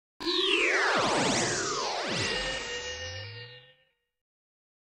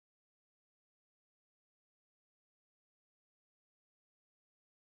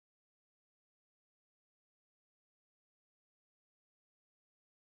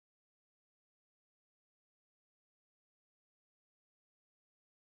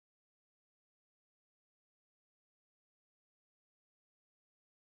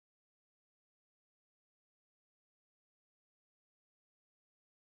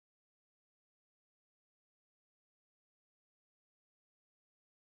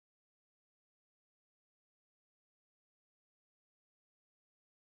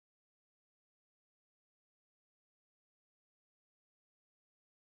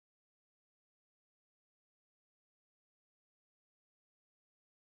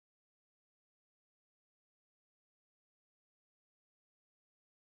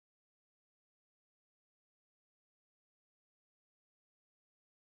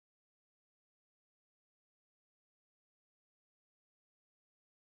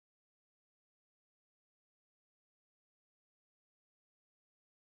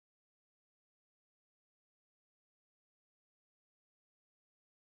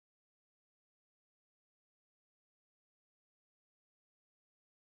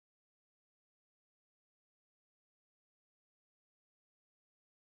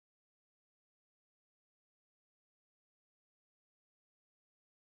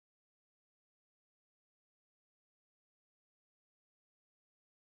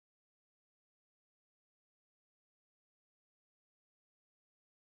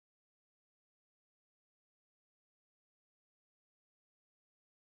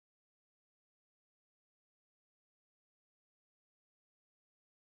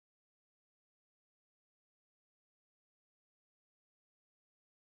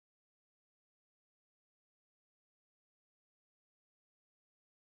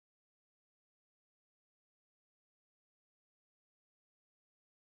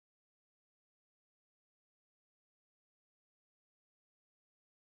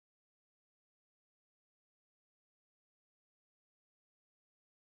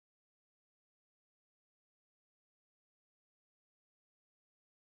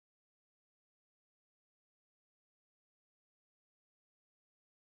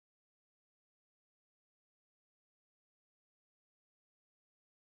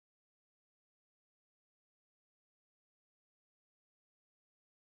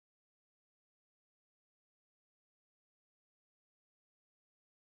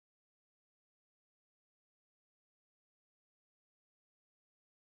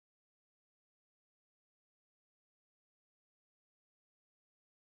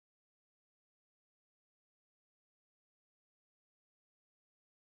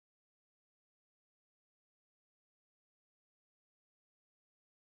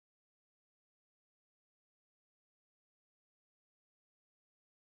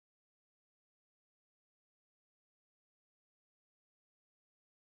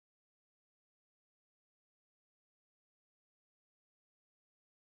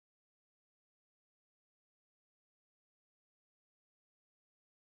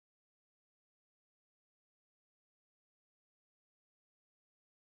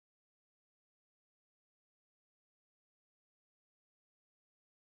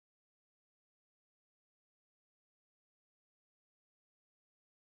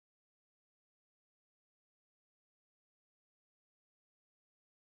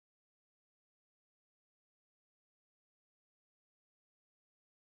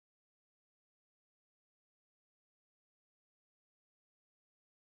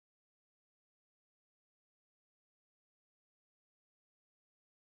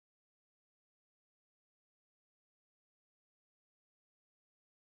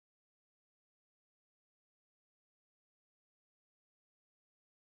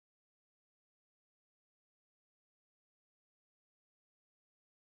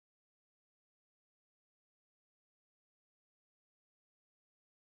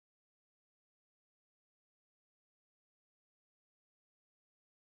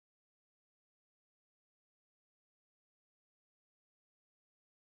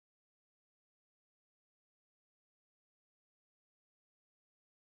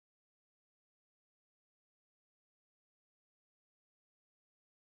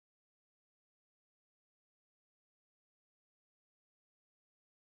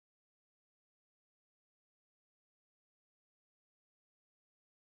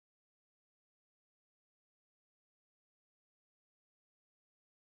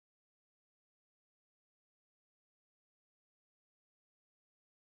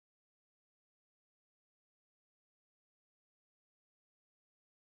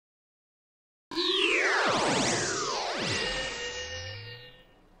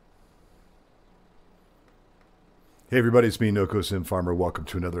Hey everybody, it's me, Noko Sim Farmer. Welcome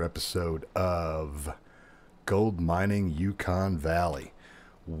to another episode of Gold Mining Yukon Valley.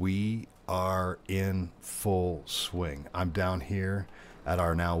 We are in full swing. I'm down here at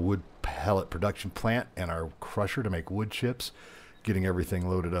our now wood pellet production plant and our crusher to make wood chips, getting everything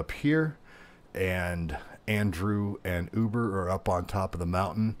loaded up here. And Andrew and Uber are up on top of the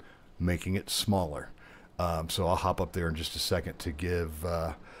mountain, making it smaller. So I'll hop up there in just a second to give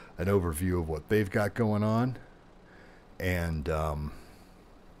an overview of what they've got going on. And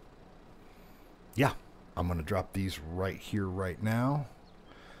yeah, I'm going to drop these right here, right now.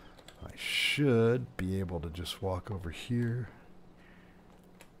 I should be able to just walk over here.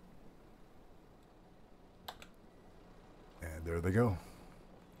 And there they go.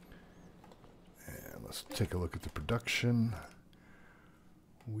 And let's take a look at the production.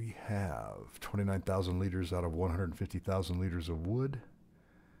 We have 29,000 liters out of 150,000 liters of wood.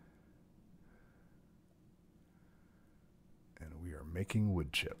 Making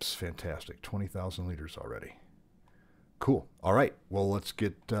wood chips. Fantastic. 20,000 liters already. Cool. All right. Well, let's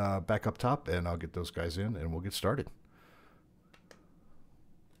get back up top and I'll get those guys in and we'll get started.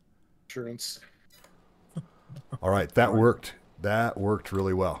 Insurance. All right. That worked. That worked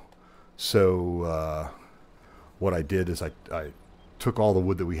really well. So what I did is I took all the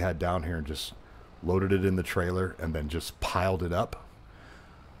wood that we had down here and just loaded it in the trailer and then just piled it up.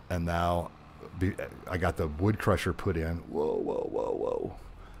 And now I got the wood crusher put in. Whoa.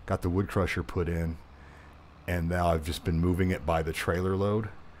 Got the wood crusher put in. And now I've just been moving it by the trailer load.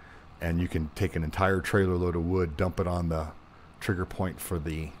 And you can take an entire trailer load of wood, dump it on the trigger point for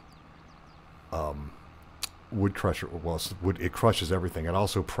the wood crusher. Well, it crushes everything. It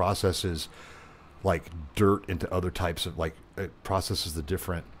also processes like dirt into other types of, like, it processes the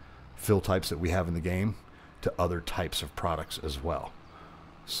different fill types that we have in the game to other types of products as well.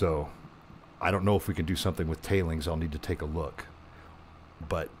 So I don't know if we can do something with tailings. I'll need to take a look.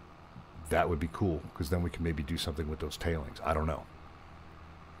 But that would be cool, because then we can maybe do something with those tailings. I don't know.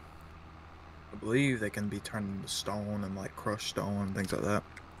 I believe they can be turned into stone and like crushed stone and things like that.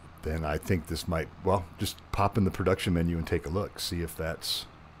 Then I think this might, well, just pop in the production menu and take a look. See if that's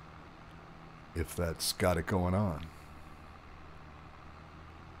got it going on.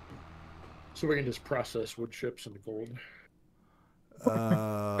 So we can just process wood chips into gold.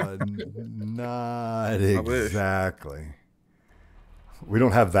 Not exactly. We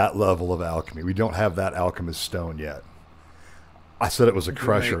don't have that level of alchemy. We don't have that alchemist stone yet. I said it was a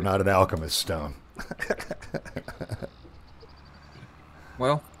crusher, not an alchemist stone.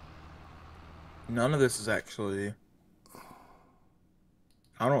 Well, none of this is actually...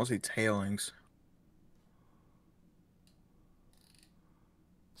 I don't see tailings.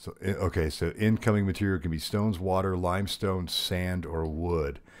 So, okay, so incoming material can be stones, water, limestone, sand, or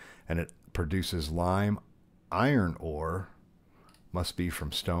wood. And it produces lime. Iron ore must be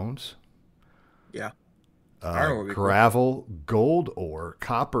from stones. Yeah. Gravel, cool. Gold ore,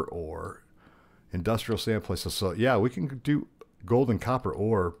 copper ore, industrial sand places. So, yeah, we can do gold and copper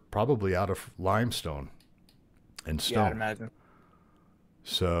ore probably out of limestone and stone. Yeah, I'd imagine.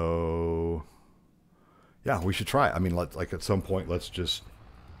 So, yeah, we should try it. I mean, like at some point, let's just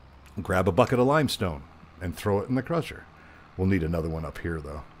grab a bucket of limestone and throw it in the crusher. We'll need another one up here,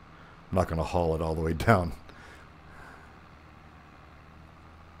 though. I'm not going to haul it all the way down.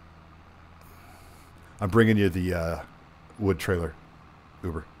 I'm bringing you the wood trailer,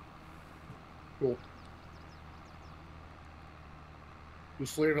 Uber. Cool.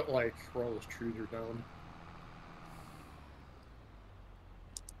 Just leave it like where all those trees are down.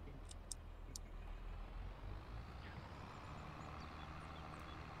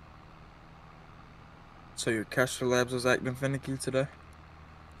 So your caster labs was acting finicky today?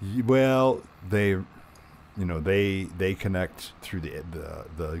 Well, they connect through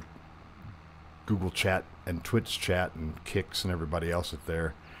the Google chat and Twitch chat and Kicks and everybody else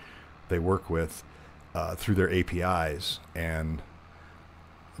that they work with through their APIs, and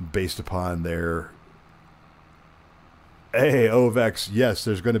based upon their Ovex, yes,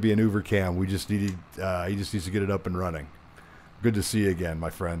 there's going to be an Uber cam. We just needed he just needs to get it up and running. Good to see you again, my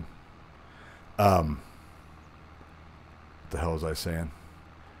friend. What the hell was I saying?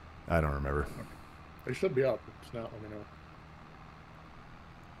 I don't remember. They should be up. It's not, let me know.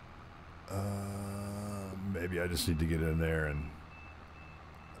 Maybe I just need to get in there and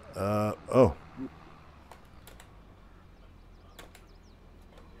oh.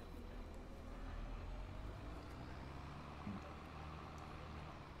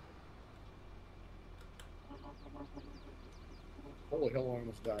 Holy hell, I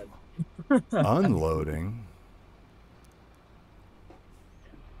almost died. Unloading.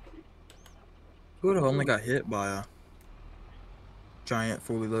 Who would have only got hit by a giant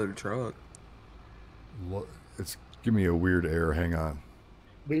fully loaded truck. It's give me a weird error. Hang on.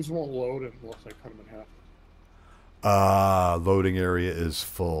 These won't load unless I cut them in half. Loading area is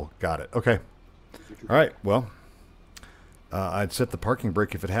full. Got it. Okay. All right. Well, I'd set the parking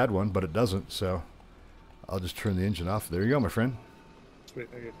brake if it had one, but it doesn't. So I'll just turn the engine off. There you go, my friend. Sweet,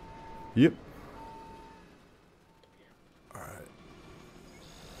 thank you. Yep. All right.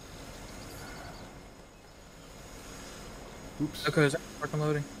 Oops. Okay, is that parking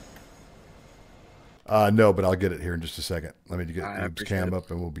loading? No, but I'll get it here in just a second. Let me get I the appreciate cam it. up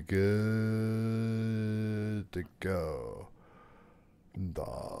and we'll be good to go.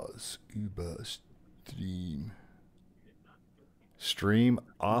 Das Überstream. Stream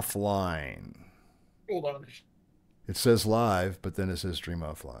offline. Hold on. It says live, but then it says stream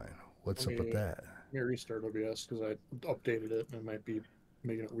offline. What's Let up with me- that? Let me restart OBS because I updated it and it might be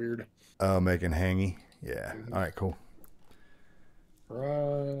making it weird. Oh, making hangy? Yeah. All right, cool.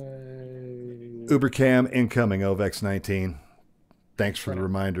 Right. Ubercam incoming, OVX19. Thanks for the Right.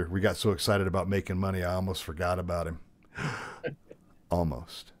 reminder. We got so excited about making money, I almost forgot about him.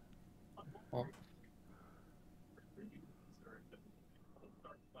 Almost. Oh, All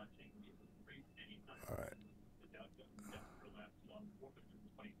right.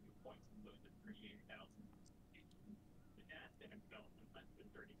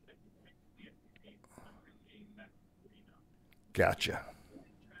 Gotcha.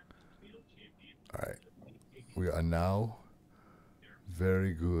 All right. We are now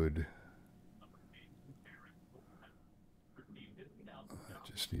very good. I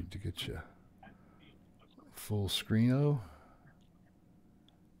just need to get you full screen-o.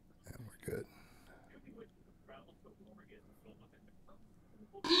 And we're good.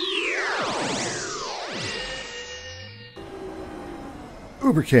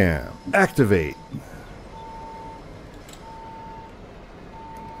 Ubercam, activate.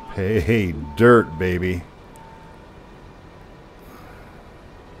 Hey, dirt, baby.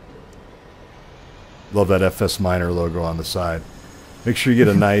 Love that FS Minor logo on the side. Make sure you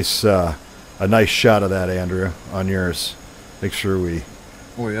get a nice shot of that, Andrew, on yours. Make sure we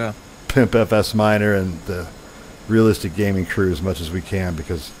Oh yeah. pimp FS Minor and the realistic gaming crew as much as we can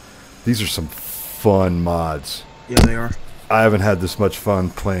because these are some fun mods. Yeah, they are. I haven't had this much fun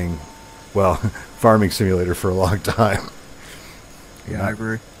playing, well, Farming Simulator for a long time. Yeah, I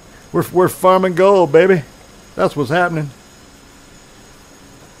agree. We're farming gold, baby. That's what's happening.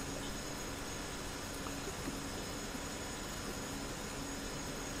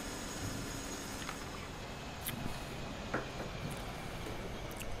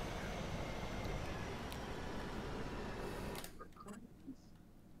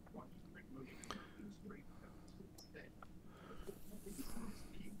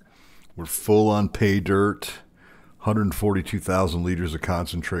 We're full on pay dirt. 142,000 liters of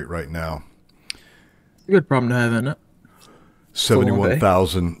concentrate right now. Good problem to have, isn't it?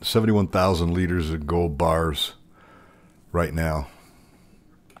 71,000 liters of gold bars right now.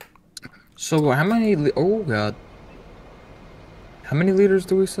 So how many? Oh god. How many liters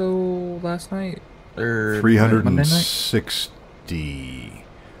do we sell last night? Or Monday night? 360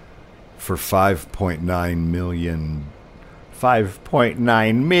 for $5.9 million.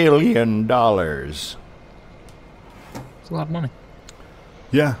 $5.9 million. It's a lot of money.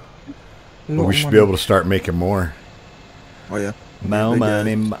 Yeah. A But lot we of should money. be able to start making more. Oh yeah. Mo Big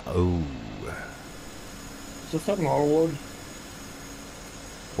money. guys. Oh. is this having auto load?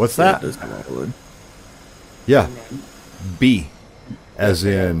 What's Yeah, that? it does have a lot of load. Yeah. No, B. As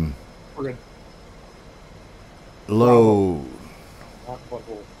in we're good. low. Not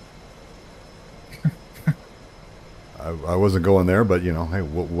butthole. I wasn't going there, but you know, hey,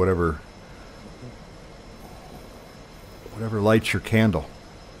 whatever lights your candle.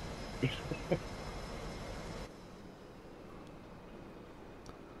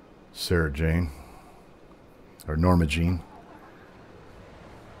 Sarah Jane or Norma Jean.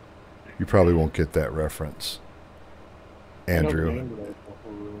 You probably won't get that reference, Andrew. I know the name, but I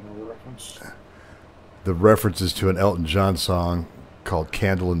don't really know the reference. The reference is to an Elton John song called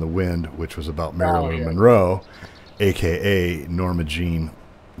 "Candle in the Wind," which was about Marilyn yeah. Monroe, aka Norma Jean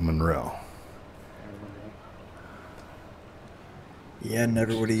Monroe. I remember that. Yeah,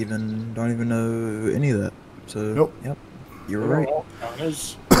 never would even don't even know any of that. So Nope. Yep. You're They're right. all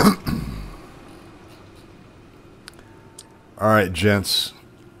counters. All right, gents.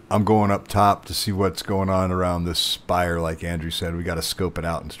 I'm going up top to see what's going on around this spire. Like Andrew said, we got to scope it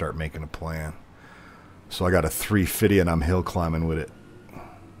out and start making a plan. So I got a 350 and I'm hill climbing with it.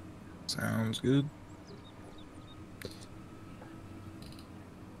 Sounds good.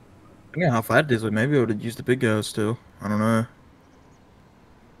 Yeah, how flat it is, like maybe I would have used the big guys still. I don't know.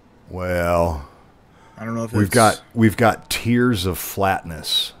 Well, I don't know if we've it's got tiers of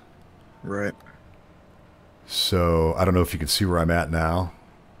flatness. right. So I don't know if you can see where I'm at now.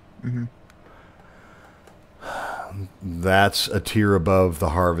 Mm-hmm. That's a tier above the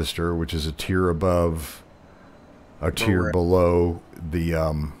harvester, which is a tier above, a tier Right. below the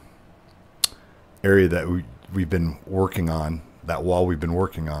area that we've been working on, that wall we've been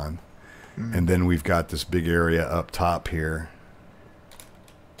working on. Mm-hmm. And then we've got this big area up top here.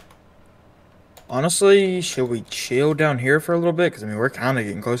 Honestly, should we chill down here for a little bit? Because I mean, we're kind of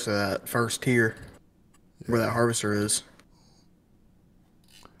getting close to that first tier where that harvester is.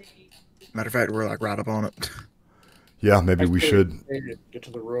 Matter of fact, we're like right up on it. Yeah, maybe I we say should. get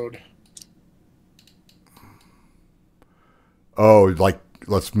to the road. Oh, like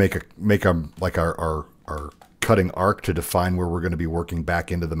let's make a like our cutting arc to define where we're going to be working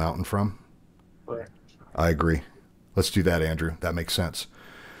back into the mountain from. Correct. I agree. Let's do that, Andrew. That makes sense.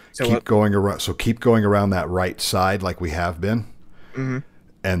 So Keep what? going around. So keep going around that right side like we have been, Mm-hmm.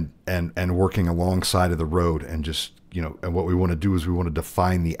 and working alongside of the road, and just and what we want to do is we want to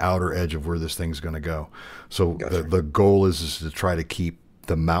define the outer edge of where this thing's going to go. So Gotcha. the goal is to try to keep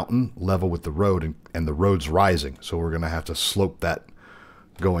the mountain level with the road, and the road's rising. So we're going to have to slope that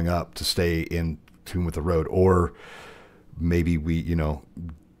going up to stay in tune with the road, or maybe we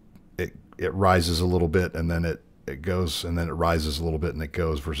it rises a little bit and then it goes, and then it rises a little bit and it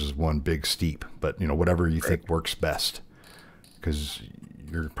goes, versus one big steep. But whatever you think works best, because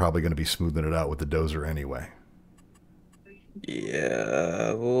you're probably going to be smoothing it out with the dozer anyway.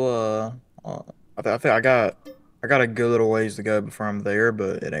 Yeah. Well, I think I got a good little ways to go before I'm there,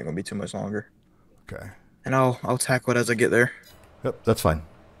 but it ain't gonna be too much longer. Okay. And I'll tackle it as I get there. Yep, that's fine.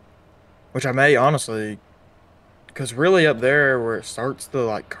 Which I may honestly, because really up there where it starts the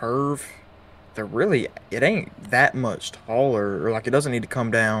like curve, it ain't that much taller, or like it doesn't need to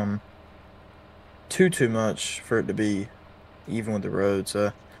come down too much for it to be even with the road.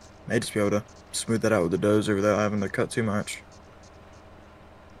 So may just be able to smooth that out with the dozer without having to cut too much.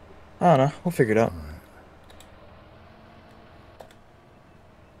 I don't know. We'll figure it out.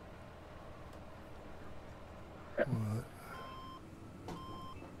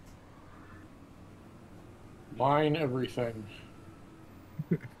 Mine everything,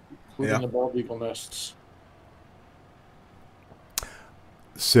 including Yeah. the bald eagle nests.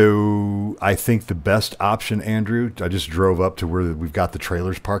 So I think the best option, Andrew, I just drove up to where we've got the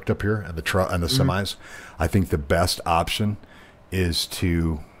trailers parked up here and and the semis. I think the best option is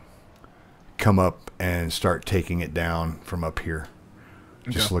to come up and start taking it down from up here.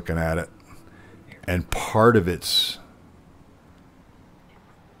 Just Okay. looking at it. And part of it's,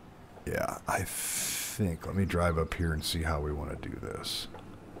 yeah, I think, let me drive up here and see how we want to do this.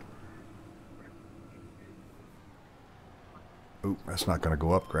 Oop, that's not going to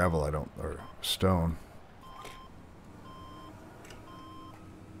go up gravel, or stone.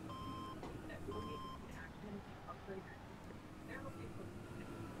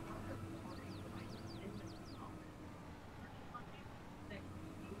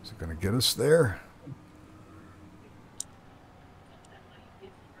 Is it going to get us there?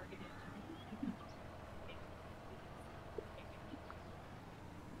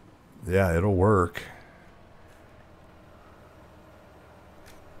 Yeah, it'll work.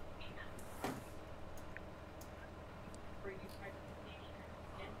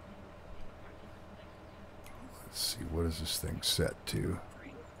 Let's see, what is this thing set to?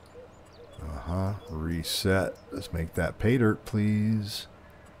 Reset. Let's make that pay dirt, please.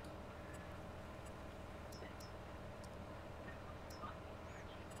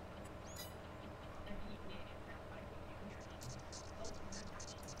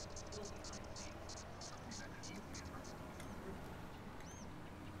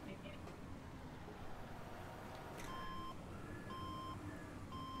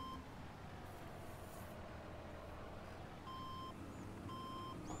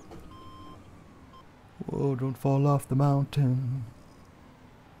 Whoa, don't fall off the mountain.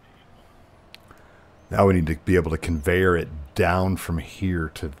 Now we need to be able to conveyor it down from here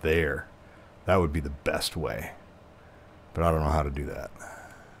to there. That would be the best way. But I don't know how to do that.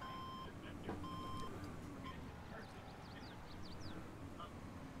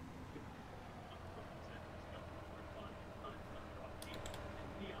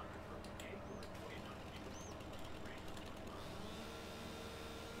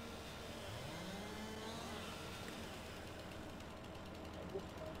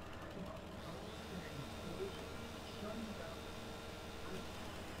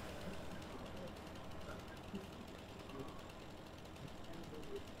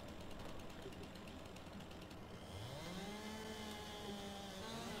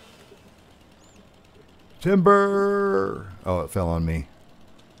 Timber! Oh, it fell on me.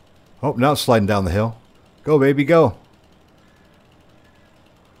 Oh, now it's sliding down the hill. Go, baby, go.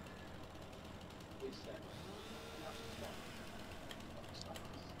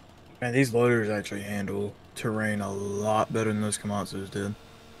 Man, these loaders actually handle terrain a lot better than those Komatsus did.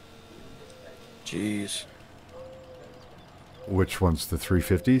 Jeez. Which one's the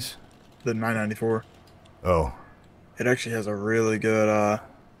 350s? The 994. Oh. It actually has a really good,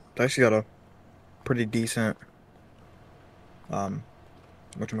 it actually got a pretty decent,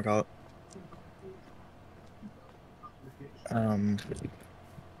 whatchamacallit?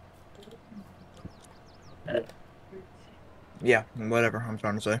 Yeah, whatever I'm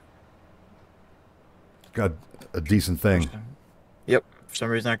trying to say. Got a decent thing. Yep, for some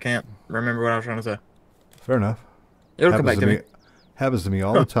reason I can't remember what I was trying to say. Fair enough. It'll come back to me. Happens to me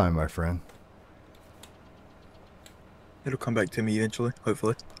all the time, my friend. It'll come back to me eventually,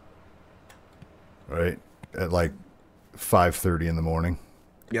 hopefully. Right? At like 5:30 in the morning.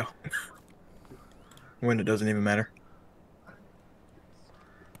 Yeah. When it doesn't even matter.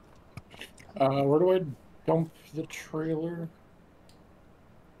 Where do I dump the trailer?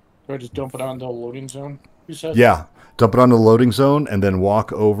 Do I just dump it onto the loading zone? You said? Yeah. Dump it on the loading zone and then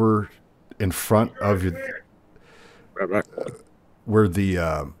walk over in front of your... Right. Where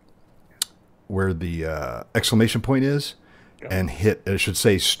the exclamation point is, and hit, it should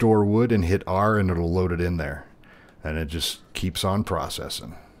say store wood, and hit R, and it'll load it in there. And it just keeps on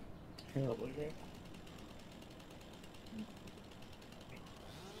processing.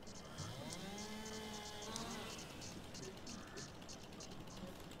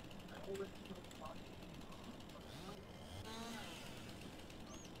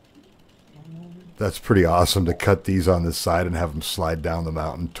 That's pretty awesome to cut these on this side and have them slide down the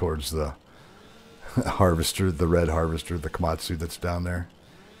mountain towards the harvester, the red harvester, the Komatsu that's down there.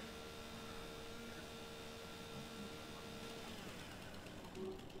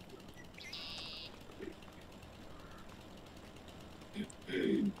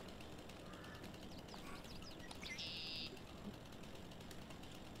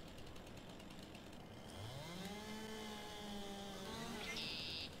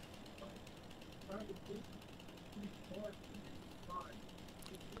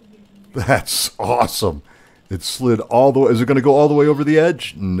 That's awesome. It slid all the way. Is it going to go all the way over the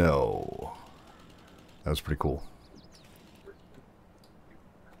edge? No. That was pretty cool.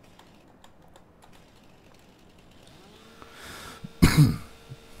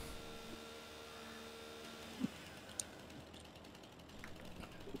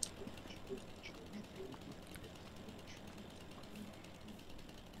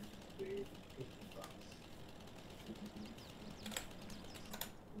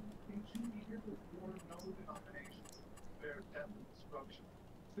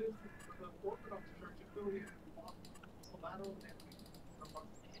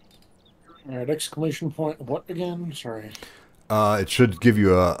 Alright, exclamation point. What again? Sorry. It should give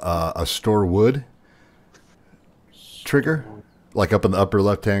you a store wood trigger. Like up in the upper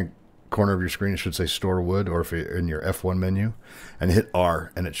left-hand corner of your screen, it should say store wood, or if you're in your F1 menu, and hit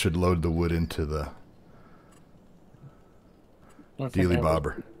R, and it should load the wood into the dealy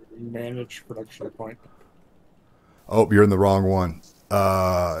bobber. Manage production point. Oh, you're in the wrong one.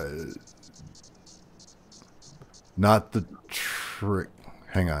 Not the trick.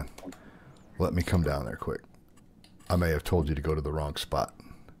 Hang on. Let me come down there quick. I may have told you to go to the wrong spot.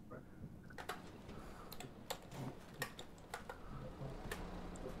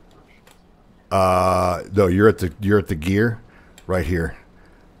 No, you're at the gear right here.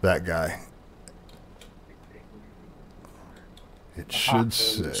 That guy. It should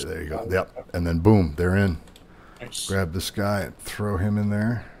say, there you go. Yep. And then boom, they're in. Nice. Grab this guy and throw him in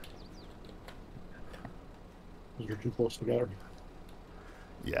there. You're too close together.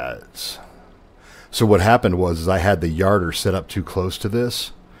 Yeah, it's... So what happened was I had the yarder set up too close to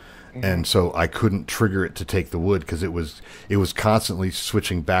this, and so I couldn't trigger it to take the wood because it was constantly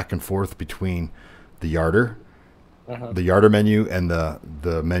switching back and forth between the yarder menu, and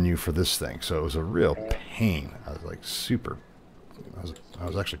the menu for this thing. So it was a real pain. I was like super. I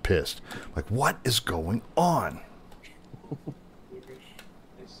was actually pissed. Like, what is going on?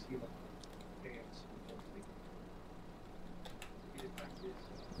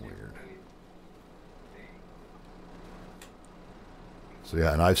 So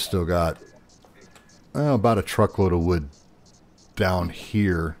yeah, and I've still got about a truckload of wood down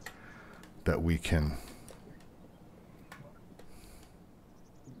here that we can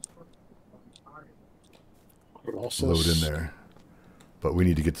load in there. But we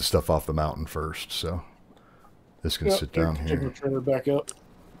need to get the stuff off the mountain first, so this can sit down here. Take the trailer back up.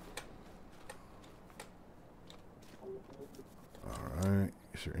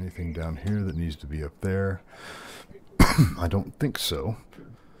 Is there anything down here that needs to be up there? I don't think so.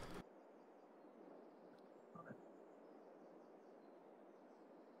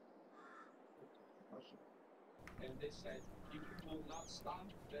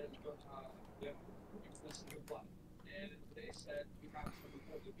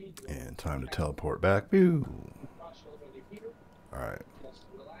 And time to teleport back. Pew. All right.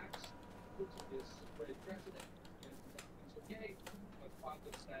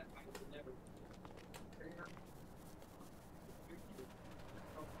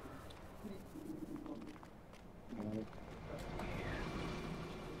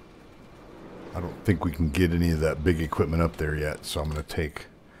 I don't think we can get any of that big equipment up there yet, so I'm going to take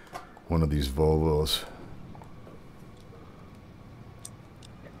one of these Volvos.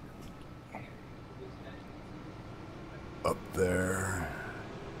 Up there.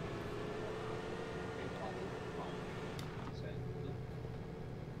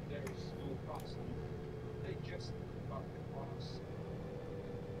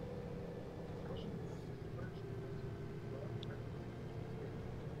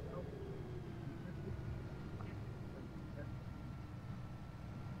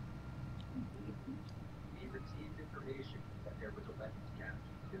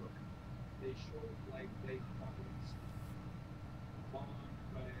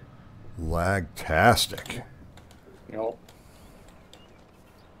 Lagtastic. Yep.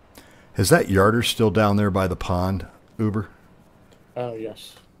 Is that yarder still down there by the pond, Uber? Oh,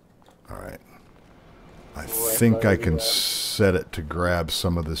 yes. All right. I Right think by I the can grab. set it to grab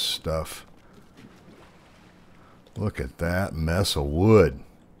some of this stuff. Look at that mess of wood.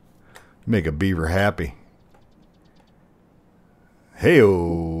 Make a beaver happy.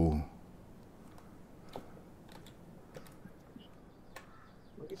 Hey-o.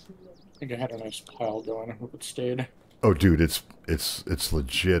 I think I had a nice pile going. I hope it stayed. Oh, dude, it's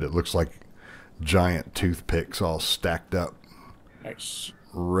legit. It looks like giant toothpicks all stacked up, Nice.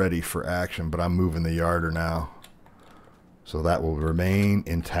 ready for action. But I'm moving the yarder now, so that will remain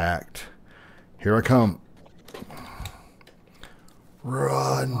intact. Here I come.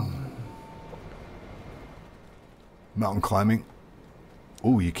 Run. Mountain climbing.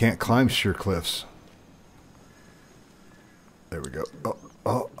 Ooh, you can't climb sheer cliffs. There we go. Oh,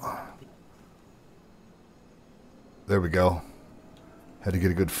 oh. There we go. Had to get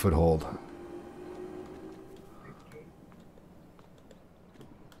a good foothold.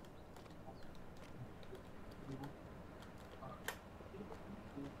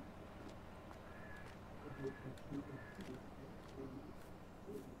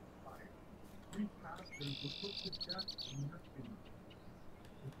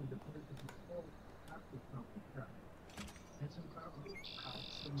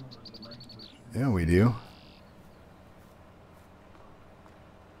 Yeah, we do.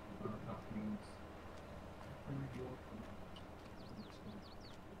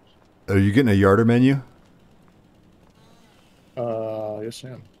 Are you getting a yarder menu? Yes, I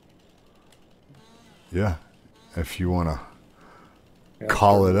am. Yeah. If you want to Yeah,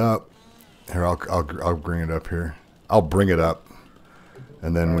 call sure. it up. Here, I'll bring it up here. I'll bring it up.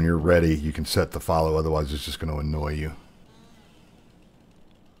 And then when you're ready, you can set the follow. Otherwise, it's just going to annoy you.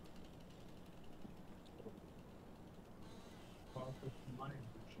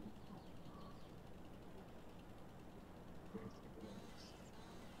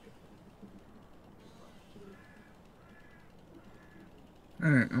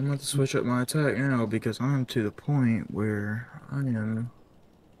 Alright, I'm about to switch up my attack now because I'm to the point where I'm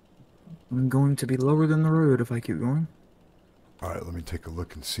going to be lower than the road if I keep going. All right, let me take a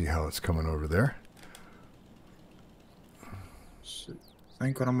look and see how it's coming over there. So I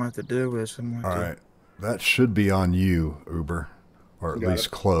think what I'm going to have to do is I'm going All to... right. That should be on you, Uber. Or at Got least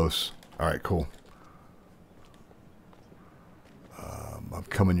it. close. All right, cool. I'm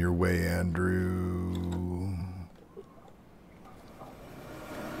coming your way, Andrew.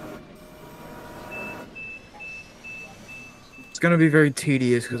 It's going to be very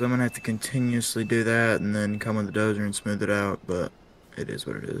tedious because I'm going to have to continuously do that and then come with the dozer and smooth it out, but it is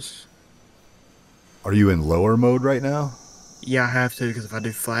what it is. Are you in lower mode right now? Yeah, I have to because if I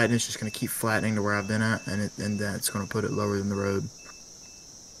do flatten, it's just going to keep flattening to where I've been at, and that's going to put it lower than the road.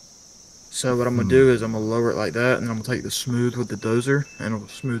 So what I'm going to do is I'm going to lower it like that, and then I'm going to take the smooth with the dozer, and it'll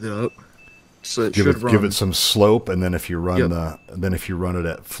smooth it up. So it should run. Give it some slope, and then if you run Yep. if you run it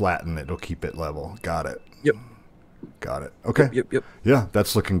at flatten, it'll keep it level. Got it. Yep. Got it. Okay. Yep. Yeah,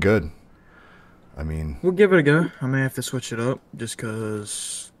 that's looking good. I mean, We'll give it a go. I may have to switch it up just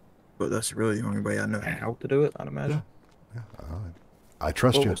because, but that's really the only way I know how to do it, I'd imagine. I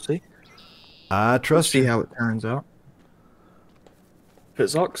trust Well, you. we'll see. I We'll trust see you. how it turns out. it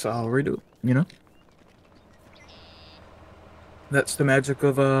sucks, I'll redo it, you know? That's the magic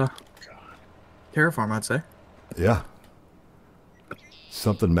of Terraform, I'd say. Yeah.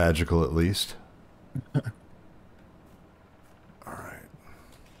 Something magical at least. All right.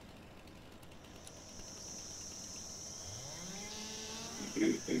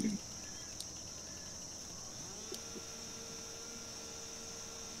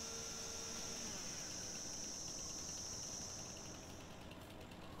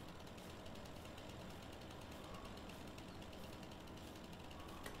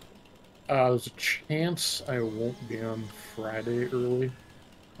 There's a chance I won't be on Friday early.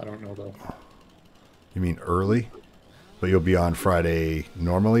 I don't know though. You mean early? But you'll be on Friday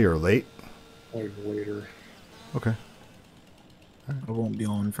normally or late? Like later. Okay. I won't be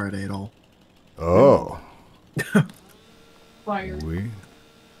on Friday at all. Oh. Fired.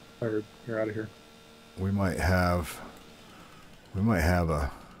 Fired. You're out of here. We might have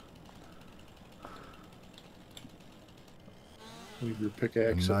a Leave your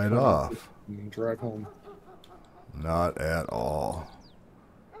pickaxe at night home off. and drive home. Not at all.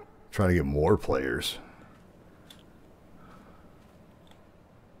 Trying to get more players.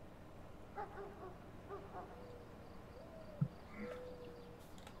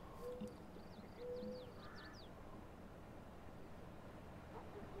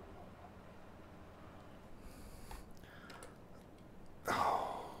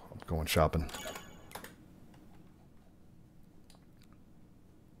 Oh, I'm going shopping.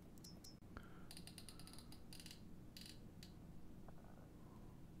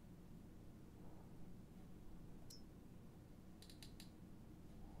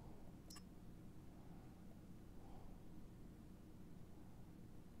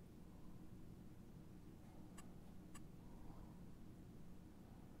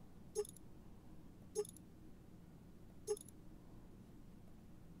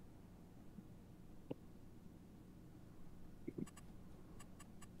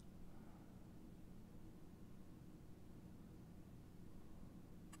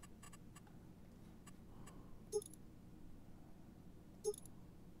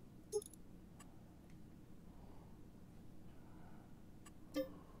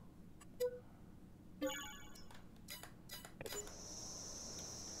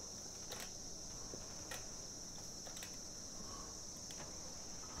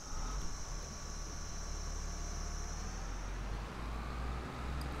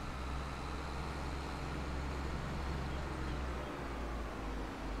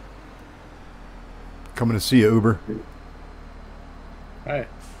 Coming to see you, Uber. Hi.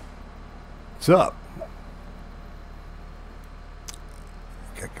 What's up?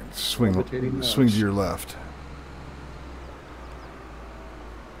 I can Levitating swing to mouse. your left.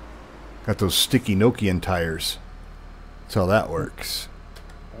 Got those sticky Nokian tires. That's how that works.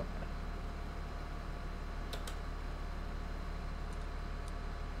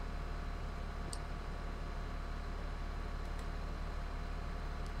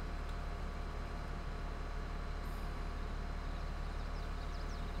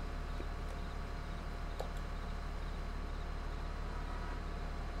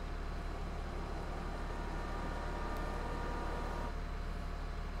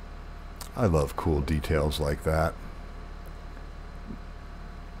 I love cool details like that.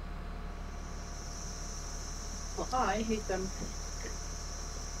 Well, I hate them.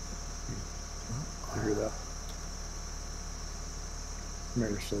 You hear that?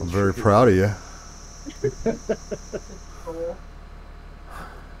 Mary says I'm very she- proud of you. Cool.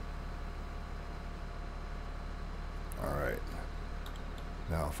 All right.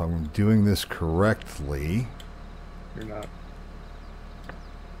 Now, if I'm doing this correctly, You're not.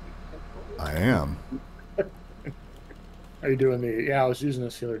 I am. Are you doing the? Yeah, I was using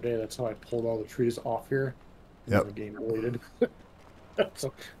this the other day. That's how I pulled all the trees off here. And Yep. then the game waited.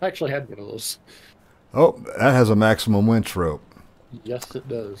 So I actually had one of those. Oh, that has a maximum winch rope. Yes, it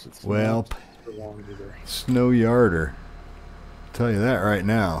does. It's Well, not super long either. snow yarder. Tell you that right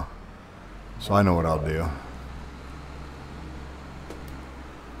now. So I know what I'll do.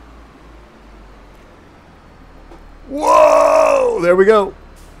 Whoa! There we go.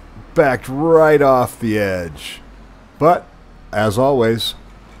 Backed right off the edge. But, as always,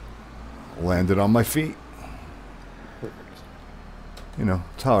 landed on my feet. Perfect. You know,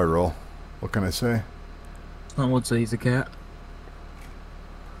 it's how I roll. What can I say? I would say he's a cat.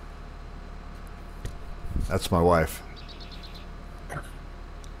 That's my wife.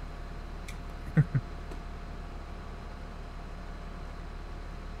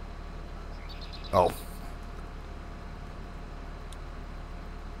 Oh.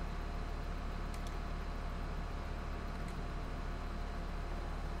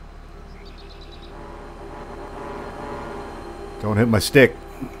 Don't hit my stick.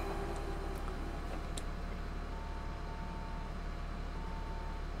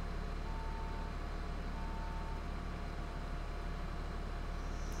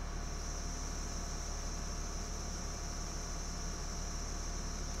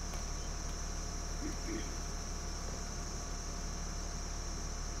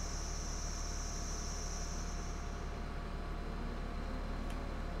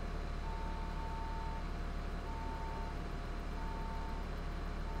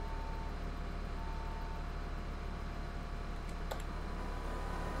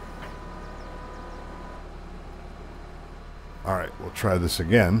 All right, we'll try this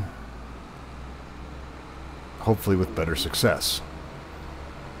again. Hopefully with better success.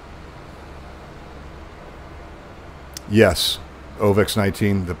 Yes,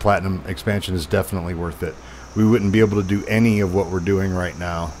 FS22, the Platinum expansion is definitely worth it. We wouldn't be able to do any of what we're doing right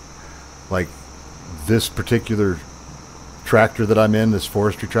now. Like this particular tractor that I'm in, this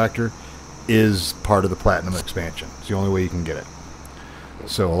forestry tractor, is part of the Platinum expansion. It's the only way you can get it.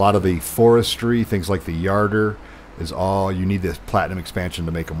 So a lot of the forestry, things like the yarder, is all you need this Platinum expansion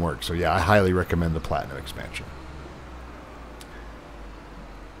to make them work. So yeah, I highly recommend the Platinum expansion.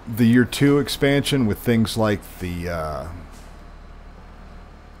 The Year 2 expansion with things like the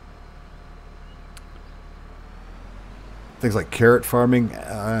things like carrot farming,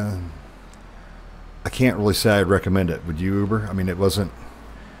 I can't really say I'd recommend it. Would you, Uber? I mean, it wasn't.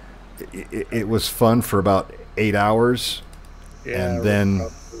 It was fun for about 8 hours, Yeah, and then it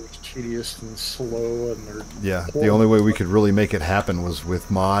was tedious and slow, and yeah, the only way we could really make it happen was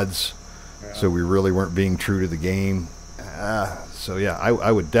with mods. Yeah. So we really weren't being true to the game. So yeah,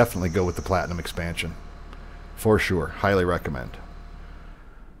 I would definitely go with the Platinum expansion. For sure. Highly recommend.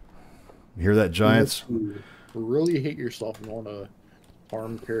 You hear that, Giants? You really hate yourself and want to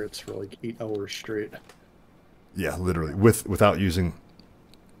farm carrots for like 8 hours straight. Yeah, literally. Without using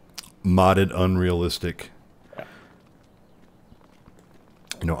modded unrealistic.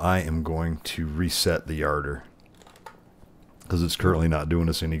 You know, I am going to reset the yarder because it's currently not doing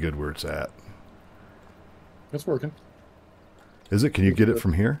us any good where it's at. It's working. Is it? Can you get it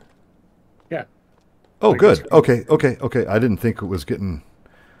from here? Yeah. Oh, I good. guess- Okay. I didn't think it was getting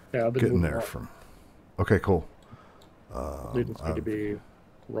Yeah, I've been getting moving there up. from. Okay, cool. They just need to be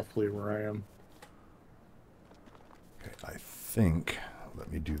roughly where I am. Okay, I think. Let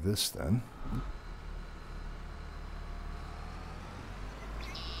me do this then.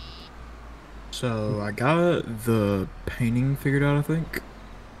 So I got the painting figured out, I think.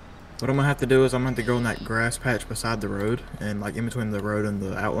 What I'm gonna have to do is I'm gonna have to go in that grass patch beside the road and like in between the road and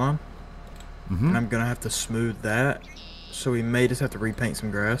the outline. And I'm gonna have to smooth that. So we may just have to repaint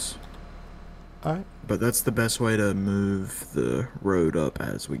some grass. All right. But that's the best way to move the road up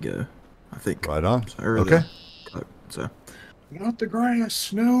as we go, I think. Right on. So early Okay. So Not the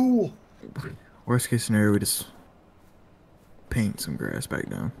grass, no! worst case scenario, we just paint some grass back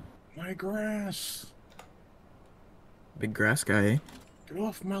down. My grass! Big grass guy, eh? Get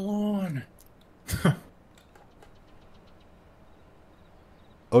off my lawn!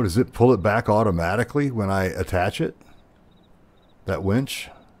 Oh, does it pull it back automatically when I attach it? That winch?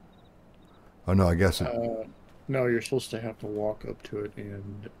 Oh no, I guess it. No, you're supposed to have to walk up to it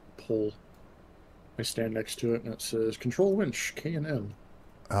and pull. I stand next to it and it says control winch K and M.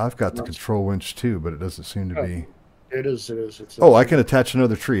 I've got the control winch too, but it doesn't seem to be. It is. It's Oh, I can attach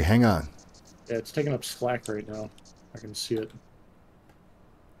another tree. Hang on. Yeah, it's taking up slack right now. I can see it.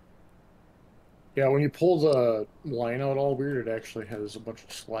 Yeah, when you pull the line out all weird, it actually has a bunch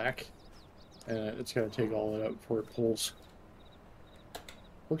of slack. And it's got to take all that out before it pulls.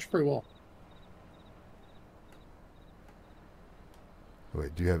 Works pretty well.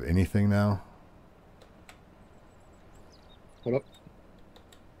 Wait, do you have anything now? What up?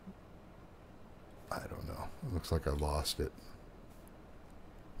 I don't know. It looks like I lost it.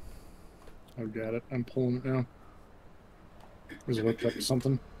 I've got it. I'm pulling it now. Is it hooked up to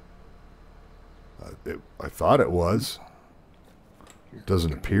something? I thought it was.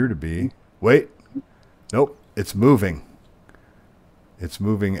 Doesn't appear to be. Wait. Nope. It's moving. It's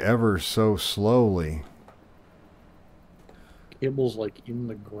moving ever so slowly. Cable's like in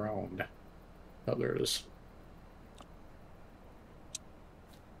the ground. Oh, there it is.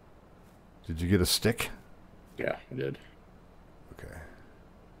 Did you get a stick? Yeah, I did. Okay.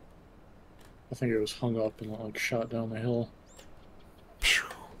 I think it was hung up and like shot down the hill. Phew.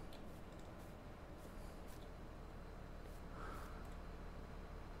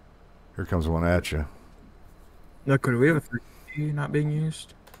 Here comes one at you. No, could we have a 350 not being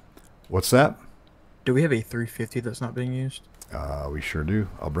used? What's that? Do we have a 350 that's not being used? We sure do.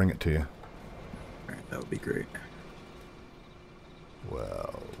 I'll bring it to you. Alright, that would be great.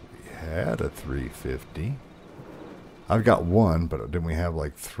 Well, we had a 350. I've got one, but didn't we have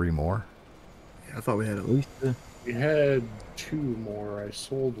like 3 more? Yeah, I thought we had at least two. We had 2 more. I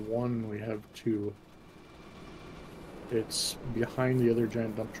sold 1. We have 2. It's behind the other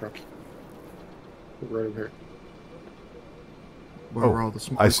giant dump truck. Right over here. Where Oh, were all the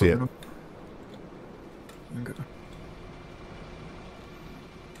small I see it. equipment? Okay.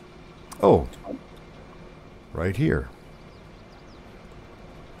 Oh, right here.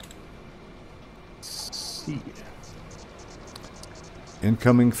 See.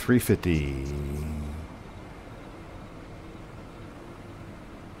 Incoming 350.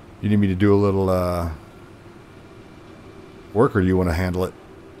 You need me to do a little work, or do you want to handle it?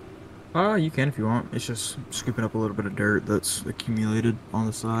 You can if you want. It's just scooping up a little bit of dirt that's accumulated on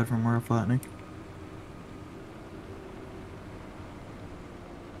the side from where I'm flattening.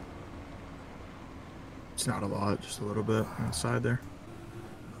 It's not a lot, just a little bit on the side there.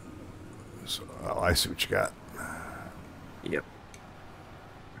 So, oh, I see what you got. Yep.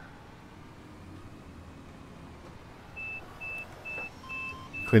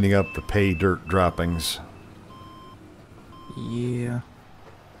 Cleaning up the pay dirt droppings. Yeah.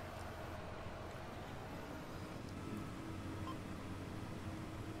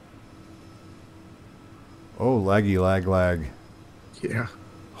 Oh, laggy lag. Yeah.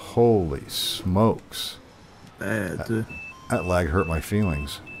 Holy smokes. Bad, too. That lag hurt my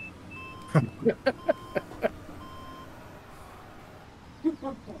feelings. And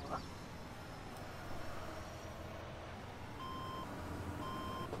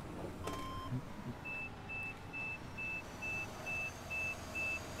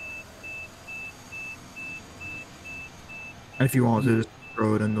if you want to just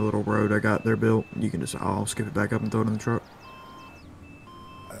throw it in the little road I got there built, you can just, I'll skip it back up and throw it in the truck.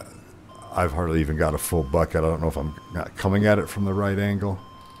 I've hardly even got a full bucket. I don't know if I'm not coming at it from the right angle,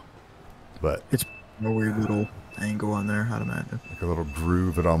 but It's a weird little angle on there, I'd imagine. like a little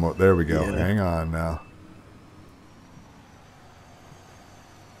groove. It almost. There we go. Yeah. Hang on now.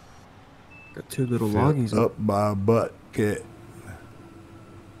 Got 2 little Fill loggies up my bucket.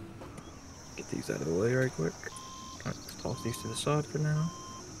 Get these out of the way right quick. Let's toss these to the side for now.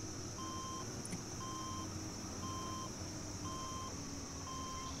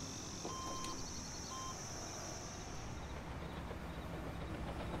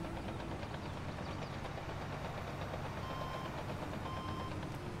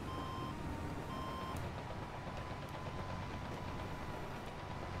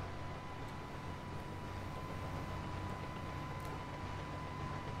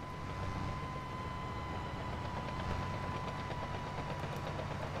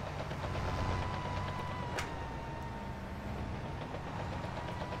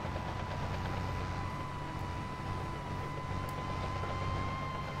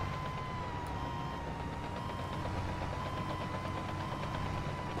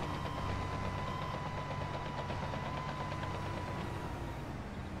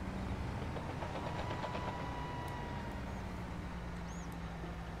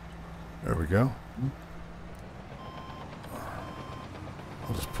 There we go.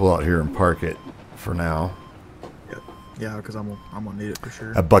 I'll just pull out here and park it for now. Yeah, because I'm gonna need it for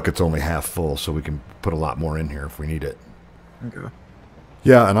sure. That bucket's only half full, so we can put a lot more in here if we need it. Okay.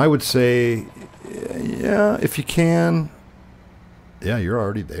 Yeah, and I would say, yeah, if you can. Yeah, you're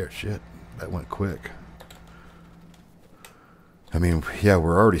already there. Shit, that went quick. I mean, yeah,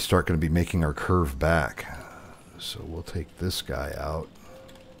 we're already going to be making our curve back. So we'll take this guy out.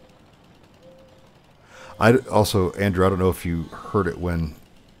 Also, Andrew, I don't know if you heard it when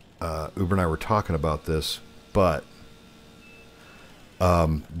Uber and I were talking about this, but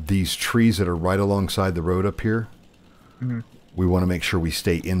these trees that are right alongside the road up here, we want to make sure we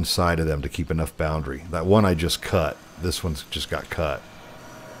stay inside of them to keep enough boundary. That one I just cut, this one's just got cut.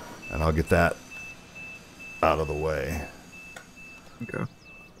 And I'll get that out of the way. Okay.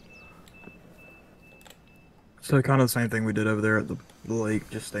 So kind of the same thing we did over there at the lake,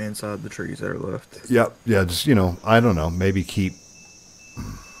 just stay inside the trees that are left. Yep. Yeah, just, I don't know, maybe keep...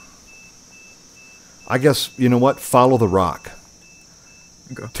 I guess, you know what? Follow the rock.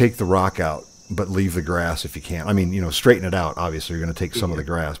 Okay. Take the rock out, but leave the grass if you can. I mean, straighten it out. Obviously, you're going to take some of the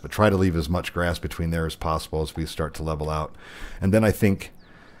grass, but try to leave as much grass between there as possible as we start to level out. And then I think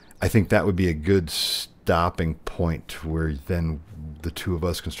that would be a good stopping point where then the two of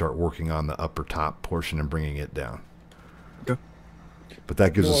us can start working on the upper top portion and bringing it down. Okay. But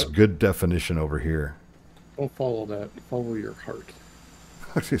that gives us a good definition over here. Don't follow that. Follow your heart.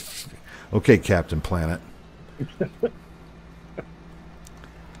 Okay, Captain Planet.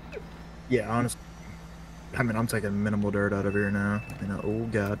 Yeah, honestly, I mean, I'm taking minimal dirt out of here now. You know, oh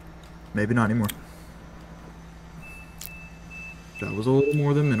god, maybe not anymore. That was a little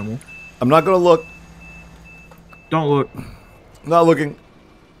more than minimal. I'm not gonna look. Don't look. Not looking.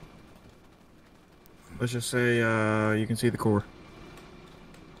 Let's just say you can see the core.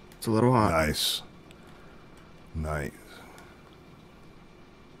 It's a little hot. Nice. Nice.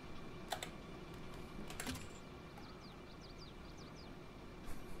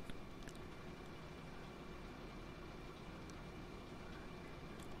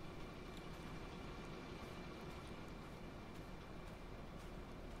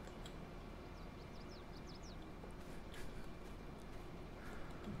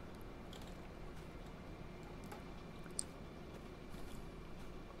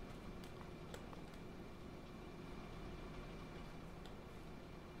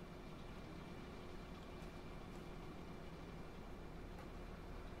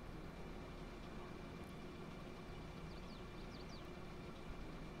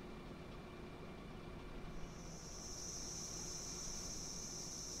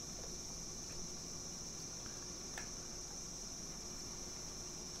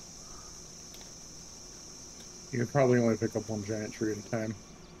 You could probably only pick up one giant tree at a time.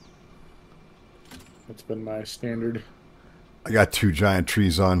 That's been my standard. I got 2 giant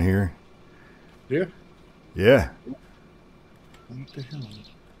trees on here. Yeah. Yeah. What the hell?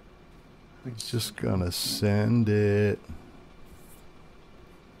 Just gonna send it.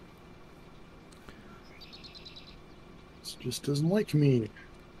 This just doesn't like me.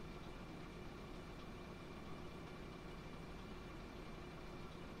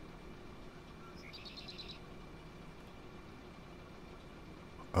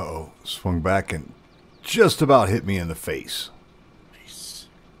 Uh-oh. Swung back and just about hit me in the face. Nice.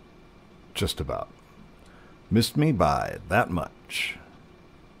 Just about. Missed me by that much.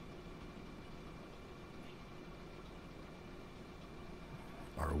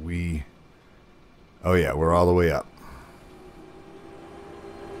 Are we... Oh yeah, we're all the way up.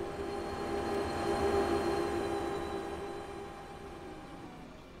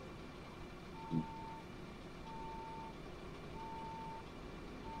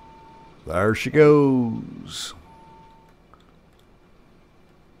 There she goes.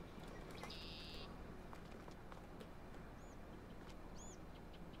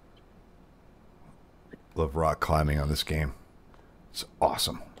 Love rock climbing on this game. It's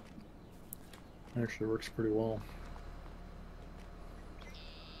awesome. Actually works pretty well.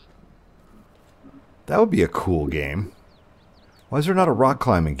 That would be a cool game. Why is there not a rock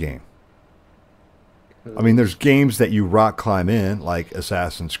climbing game? I mean, there's games that you rock climb in, like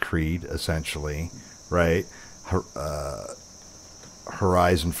Assassin's Creed, essentially, right?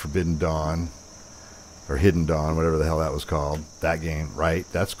 Horizon Forbidden Dawn, or Hidden Dawn, whatever the hell that was called. That game, right?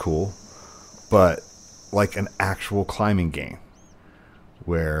 That's cool. But, like an actual climbing game,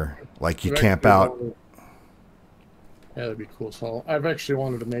 where, like, you camp out. Yeah, that'd be cool. So I've actually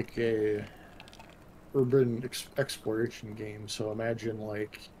wanted to make a urban exploration game. So imagine,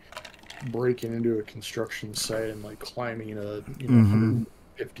 like, breaking into a construction site and like climbing a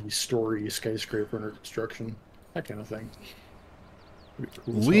 150-story skyscraper under construction, that kind of thing.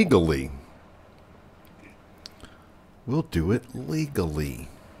 Cool. Legally. We'll do it legally.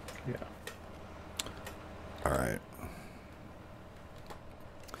 Yeah. All right.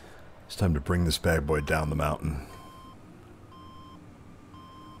 It's time to bring this bad boy down the mountain.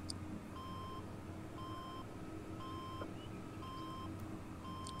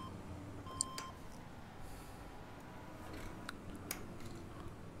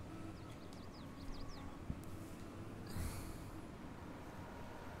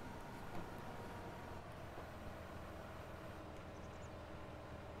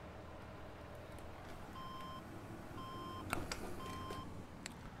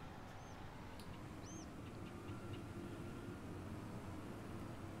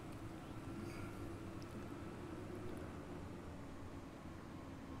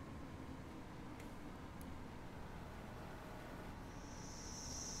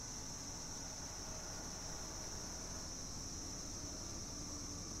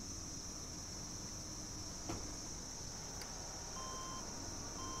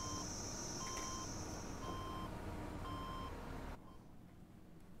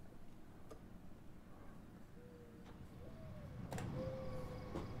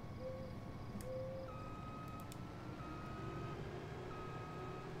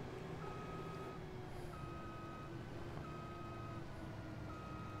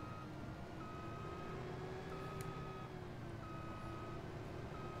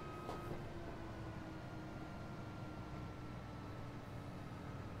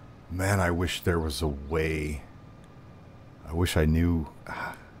 Man, I wish there was a way. I wish I knew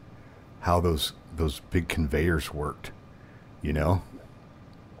how those big conveyors worked. You know?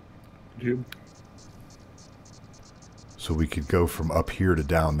 Dude, So we could go from up here to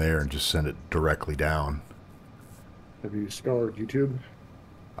down there and just send it directly down. have you scoured YouTube?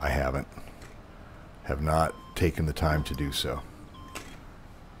 I haven't. Have not taken the time to do so.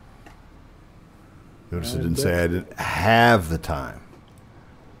 Notice it didn't say I didn't have the time.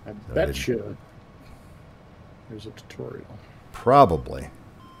 I I bet didn't. you there's a tutorial. Probably.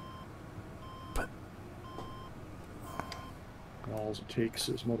 But And all it takes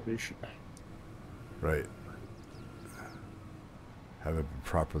is motivation. right. Haven't been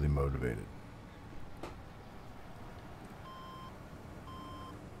properly motivated.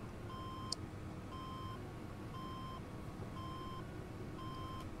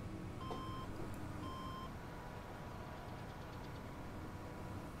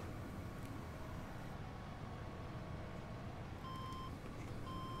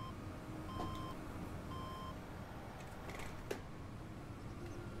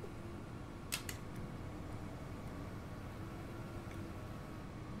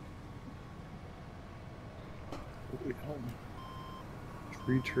 Holy hell.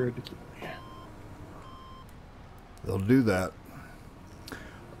 Tree tried to kill me. They'll do that.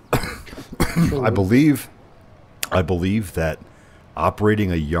 I believe that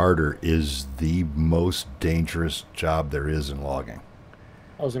operating a yarder is the most dangerous job there is in logging.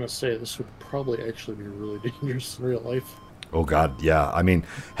 I was going to say, this would probably actually be really dangerous in real life. Oh God, yeah. I mean,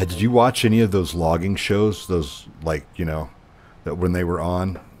 did you watch any of those logging shows? Those, like, you know, that when they were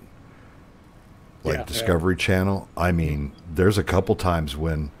on, like, Yeah, Discovery Channel? I mean, there's a couple times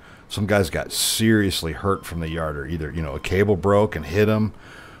when some guys got seriously hurt from the yarder. Either, you know, a cable broke and hit them,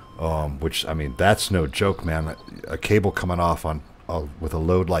 which, I mean, that's no joke, man. A cable coming off on with a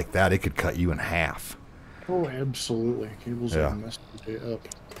load like that, it could cut you in half. Oh, absolutely. Cables Yeah. are messed the day up.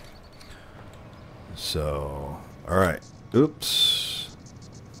 So, all right. Oops.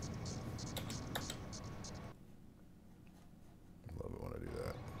 Love it when I do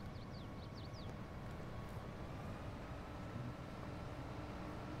that.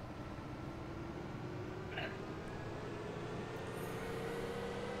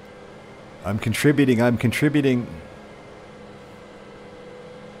 I'm contributing. I'm contributing.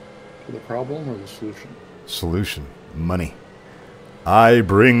 To the problem or the solution? Solution. Money. I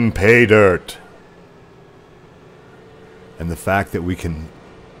bring pay dirt. And the fact that we can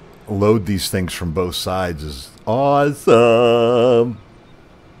load these things from both sides is awesome.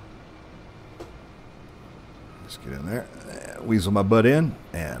 Let's get in there. Weasel my butt in.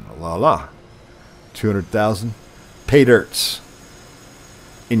 And la la. 200,000. Pay dirts.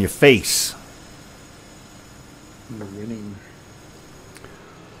 In your face. You're winning.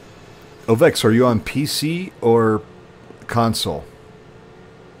 Ovex, are you on PC or console?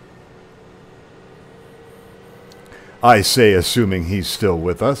 I say, assuming he's still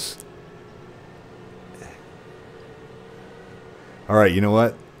with us. All right, you know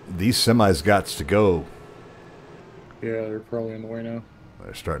what? These semis gots to go. Yeah, they're probably in the way now.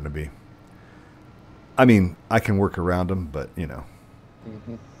 They're starting to be. I mean, I can work around them, but, you know,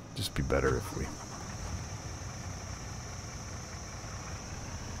 just be better if we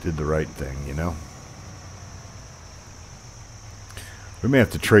did the right thing, you know? We may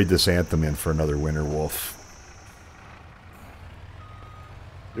have to trade this Anthem in for another Winter Wolf.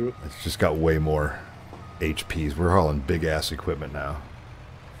 Do it. It's just got way more HPs. We're hauling big-ass equipment now.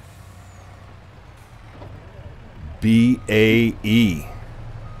 BAE.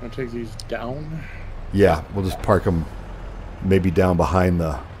 I'll take these down. Yeah, we'll just park them maybe down behind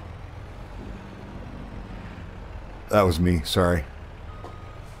the... That was me, sorry.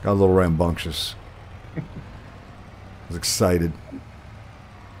 Got a little rambunctious. I was excited.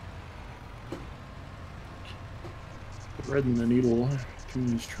 Threading the needle between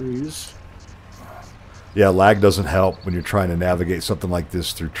these trees. Yeah, lag doesn't help when you're trying to navigate something like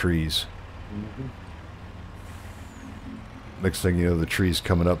this through trees. Next thing you know, the tree's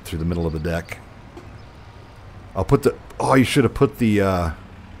coming up through the middle of the deck. I'll put the... Oh, you should have put the...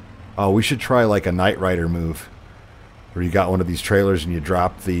 Oh, we should try like a Knight Rider move. Where you got one of these trailers and you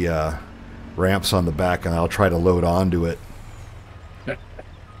drop the ramps on the back, and I'll try to load onto it.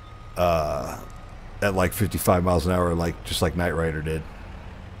 At like 55 miles an hour, like just like Knight Rider did.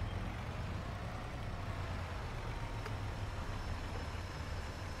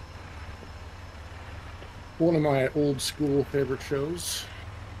 One of my old school favorite shows.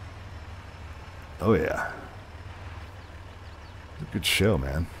 Oh yeah, it's a good show,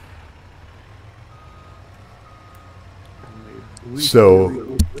 man. And they So,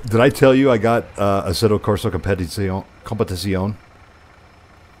 recently Did I tell you I got Assetto Corsa Competizione?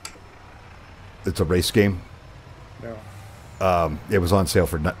 It's a race game. No. It was on sale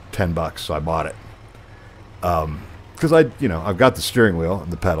for $10, so I bought it. Because I've got the steering wheel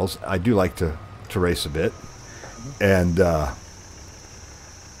and the pedals. I do like to race a bit, and I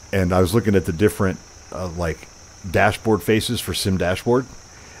was looking at the different like dashboard faces for Sim Dashboard,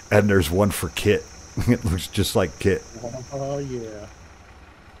 and there's one for Kit. It looks just like Kit. Oh yeah,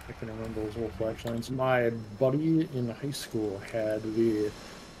 I can remember those old flash lines. My buddy in high school had the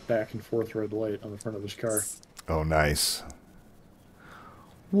back and forth red light on the front of his car. Oh, nice.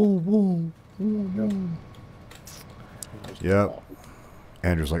 Woo woo. Yep.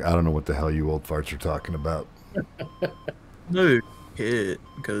 Andrew's like, I don't know what the hell you old farts are talking about. No, Kit,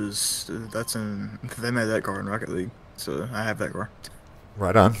 because they made that car in Rocket League, so I have that car.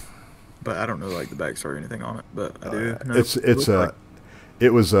 Right on. But I don't know like the backstory or anything on it. But I do. Know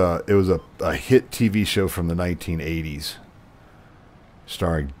It was a hit TV show from the 1980s,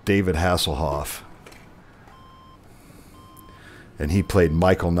 starring David Hasselhoff, and he played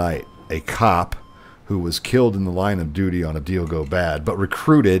Michael Knight, a cop who was killed in the line of duty on a deal go bad, but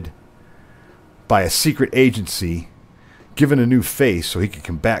recruited by a secret agency, given a new face so he could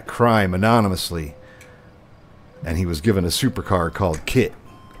combat crime anonymously, and he was given a supercar called Kit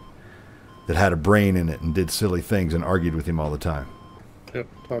that had a brain in it and did silly things and argued with him all the time. Yep,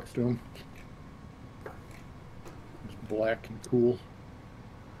 talks to him. It's black and cool.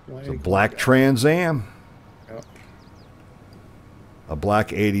 It's a black Trans Am. Yep. A black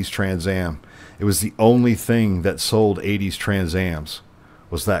 80s Trans Am. It was the only thing that sold 80s Trans Ams,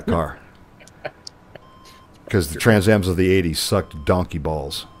 was that car. Because the Trans Ams of the 80s sucked donkey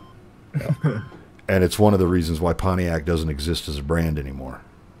balls. Yep. And it's one of the reasons why Pontiac doesn't exist as a brand anymore.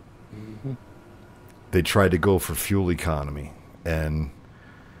 Mm-hmm. They tried to go for fuel economy, and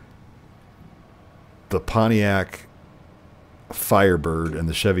the Pontiac Firebird and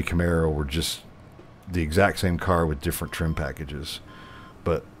the Chevy Camaro were just the exact same car with different trim packages,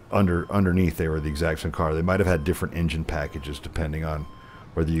 but underneath they were the exact same car. They might have had different engine packages depending on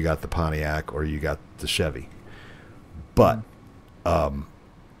whether you got the Pontiac or you got the Chevy, but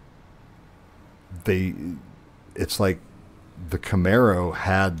it's like the Camaro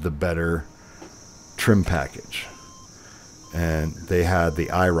had the better trim package, and they had the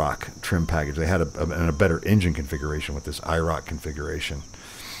IROC trim package. They had a better engine configuration with this IROC configuration,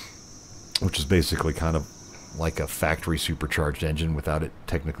 which is basically kind of like a factory supercharged engine without it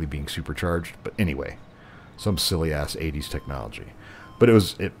technically being supercharged. But anyway, some silly ass 80s technology. But it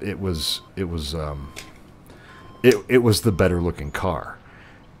was the better looking car,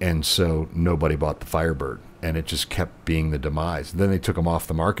 and so nobody bought the Firebird, and it just kept being the demise. And then they took them off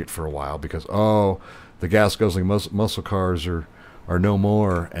the market for a while because the gas guzzling muscle cars are no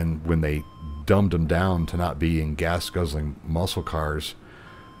more. And when they dumbed them down to not being gas guzzling muscle cars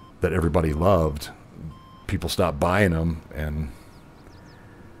that everybody loved, people stopped buying them, and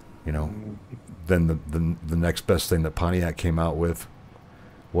then the next best thing that Pontiac came out with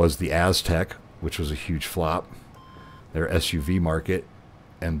was the Aztec, which was a huge flop, their SUV market,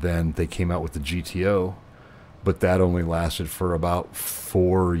 and then they came out with the GTO, but that only lasted for about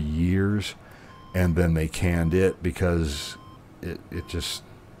 4 years, and then they canned it because it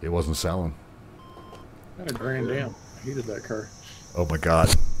wasn't selling. I had a Grand Am. I hated that car. Oh my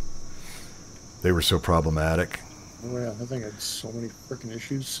God. They were so problematic. Oh yeah, that thing had so many freaking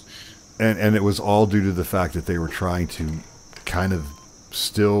issues. And it was all due to the fact that they were trying to kind of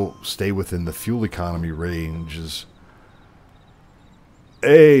still stay within the fuel economy ranges.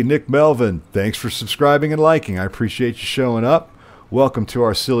 Hey, Nick Melvin, thanks for subscribing and liking. I appreciate you showing up. Welcome to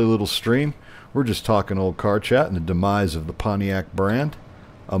our silly little stream. We're just talking old car chat and the demise of the Pontiac brand,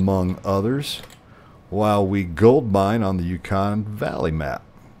 among others, while we gold mine on the Yukon Valley map.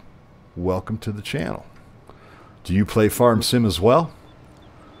 Welcome to the channel. Do you play Farm Sim as well?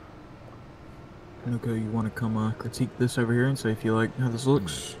 Okay, you want to come critique this over here and say if you like how this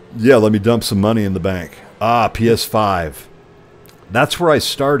looks? Yeah, let me dump some money in the bank. PS5. That's where I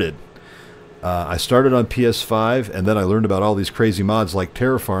started. I started on PS5, and then I learned about all these crazy mods like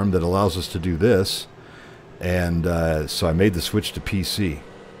Terraform that allows us to do this, and so I made the switch to PC.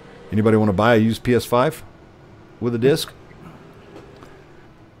 Anybody want to buy a used PS5 with a disc?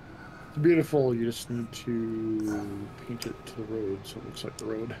 It's beautiful. You just need to paint it to the road so it looks like the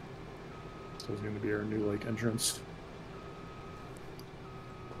road. So it's going to be our new entrance.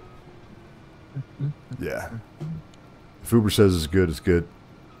 Yeah. If Uber says it's good, it's good.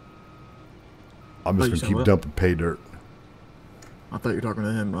 I'm just going to keep dumping pay dirt. I thought you were talking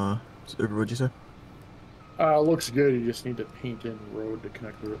to him. Uber, what'd you say? Looks good. You just need to paint in the road to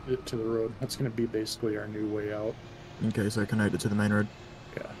connect it to the road. That's going to be basically our new way out. Okay, so connect it to the main road.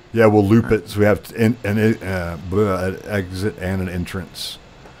 Yeah. Yeah, we'll loop it so we have an exit and an entrance.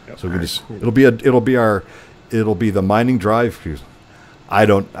 Yep. So we Alright, just cool. it'll be the mining drive. I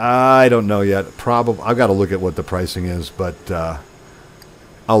don't know yet. Probably I've got to look at what the pricing is, but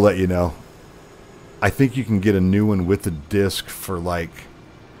I'll let you know. I think you can get a new one with the disc for like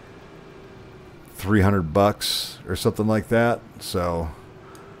 $300 or something like that. So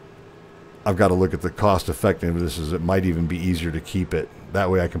I've got to look at the cost effectiveness. It might even be easier to keep it.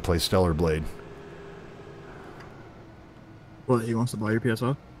 That way I can play Stellar Blade. What, he wants to buy your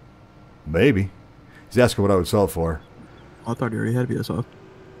PS5? Maybe. He's asking what I would sell it for. I thought you already had a PS5.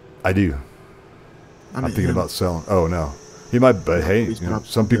 I do. I'm thinking about selling. Oh, no. He might, but hey, you know,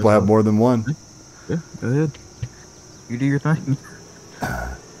 some people have more than one. Yeah, go ahead. You do your thing.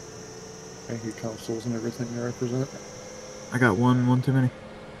 Thank you, consoles and everything they represent. I got one too many.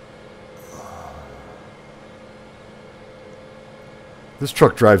 This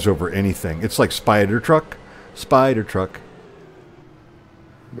truck drives over anything. It's like Spider Truck. Spider Truck.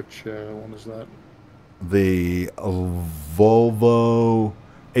 Which one is that? The Volvo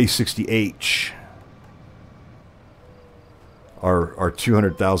A60H. Our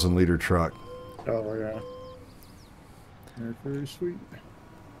 200,000 liter truck. Oh, yeah. They're very sweet.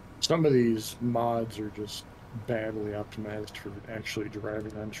 Some of these mods are just badly optimized for actually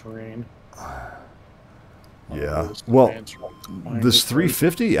driving on terrain. Yeah. Well, this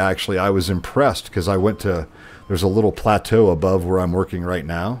 350, actually, I was impressed because I went to, there's a little plateau above where I'm working right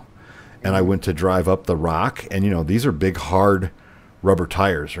now, and I went to drive up the rock, and, you know, these are big, hard rubber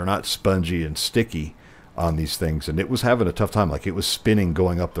tires. They're not spongy and sticky on these things, and it was having a tough time. Like, it was spinning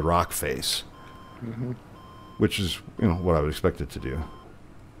going up the rock face, which is, you know, what I would expect it to do.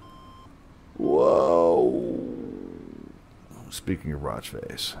 Whoa. Speaking of rock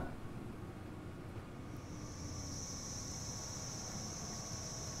face.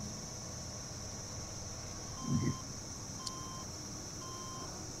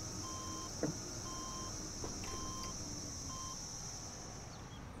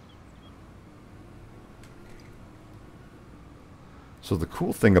 So the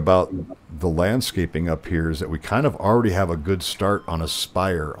cool thing about the landscaping up here is that we kind of already have a good start on a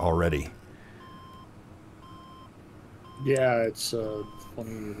spire already. Yeah, it's a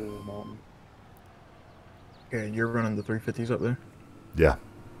funny little mountain. Okay, you're running the 350s up there? Yeah.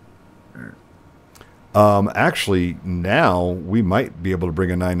 Alright. Actually, now we might be able to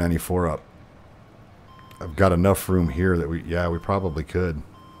bring a 994 up. I've got enough room here that we probably could.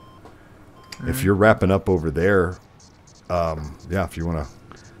 If you're wrapping up over there, yeah, if you want to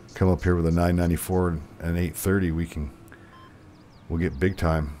come up here with a 994 and an 830, we'll get big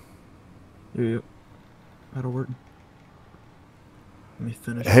time. Yep. That'll work. Let me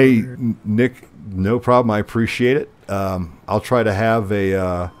finish. Hey, Nick, no problem. I appreciate it. I'll try to have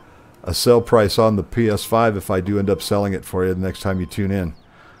a sell price on the PS5 if I do end up selling it for you the next time you tune in.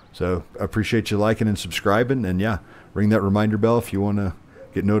 So I appreciate you liking and subscribing. And yeah, ring that reminder bell if you want to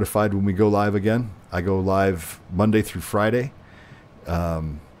get notified when we go live again. I go live Monday through Friday.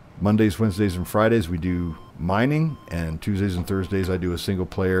 Mondays, Wednesdays, and Fridays we do mining, and Tuesdays and Thursdays I do a single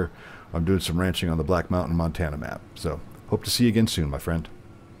player. I'm doing some ranching on the Black Mountain, Montana map. So hope to see you again soon, my friend.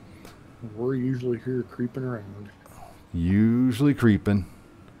 We're usually here creeping around. Usually creeping.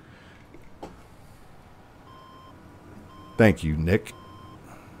 Thank you, Nick.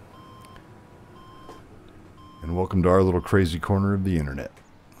 And welcome to our little crazy corner of the internet.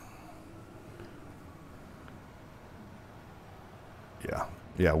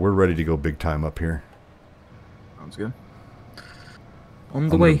 Yeah, we're ready to go big time up here. Sounds good. On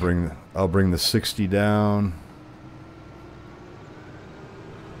the way. I'll bring the 60 down.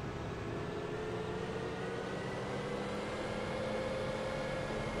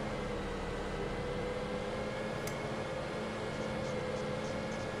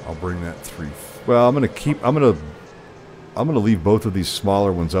 I'll bring that 3. Well, I'm gonna leave both of these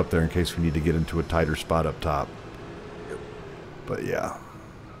smaller ones up there in case we need to get into a tighter spot up top. But yeah.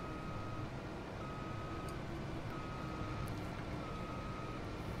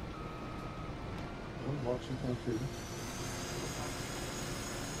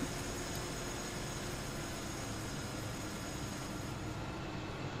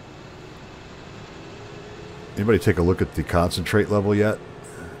 Anybody take a look at the concentrate level yet?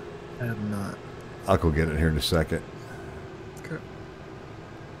 I have not. I'll go get it here in a second. Okay.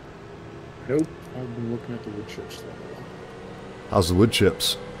 Nope, I've been looking at the wood chips though. How's the wood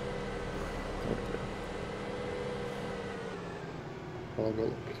chips? Okay. I'll go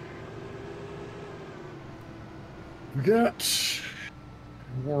look. We got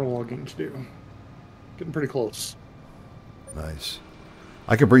more logging to do. Getting pretty close. Nice.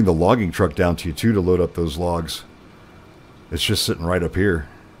 I can bring the logging truck down to you too to load up those logs. It's just sitting right up here.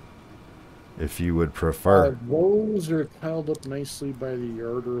 If you would prefer. Those are piled up nicely by the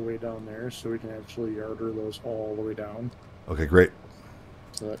yarder way down there, so we can actually yarder those all the way down. Okay, great.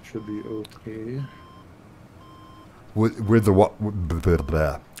 So that should be okay. Where the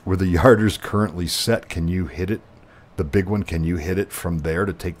yarders currently set, can you hit it? The big one, can you hit it from there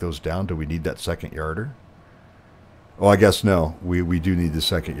to take those down? Do we need that second yarder? Oh, I guess no. We do need the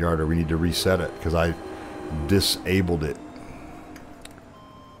second yarder. We need to reset it because I disabled it.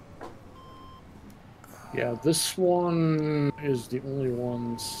 Yeah, this one is the only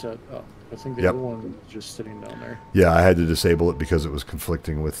one set up. I think the other one is just sitting down there. Yeah, I had to disable it because it was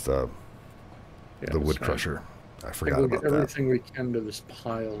conflicting with the wood fine. crusher. I forgot we'll about get that. everything we can to this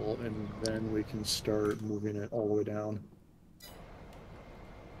pile, and then we can start moving it all the way down.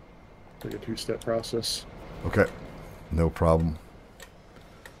 Like a two-step process. Okay, no problem.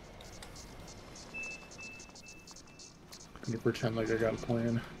 I'm gonna pretend like I got a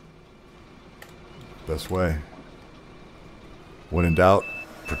plan. Best way. When in doubt,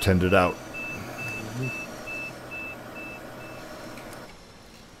 pretend it out.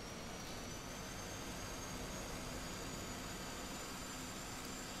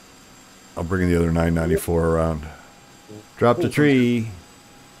 I'll bring the other 994 around. Drop the tree.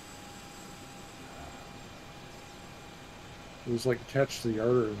 It was like attached to the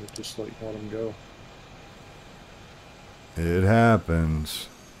yarder and it just like let him go. It happens.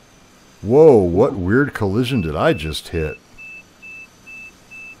 Whoa, what weird collision did I just hit?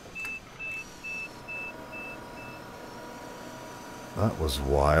 That was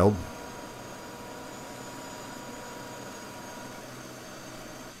wild.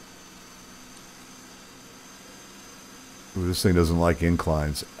 Ooh, this thing doesn't like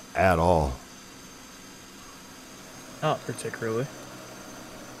inclines at all. Not particularly.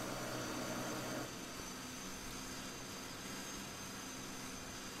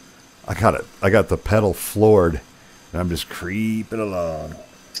 I got it. I got the pedal floored, and I'm just creeping along.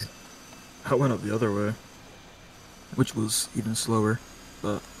 I went up the other way, which was even slower,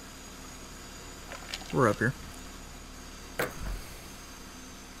 but we're up here.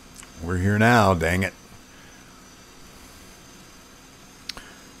 We're here now, dang it.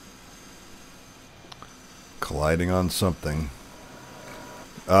 Colliding on something.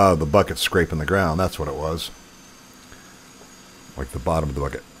 Oh, the bucket's scraping the ground. That's what it was. Like the bottom of the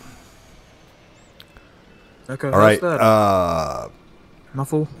bucket. Okay, all right.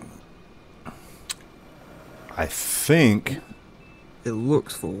 Muffle. I think It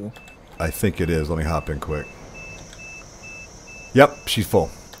looks full. it is. Let me hop in quick. Yep, she's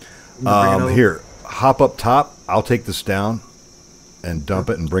full. Here, hop up top. I'll take this down and dump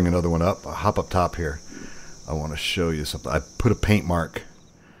it and bring another one up. I'll hop up top here. I want to show you something. I put a paint mark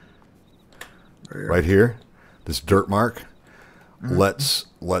right here. This dirt mark. Let's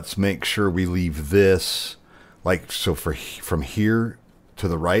make sure we leave this like so. From here to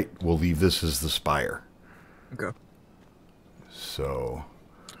the right, we'll leave this as the spire. Okay. So,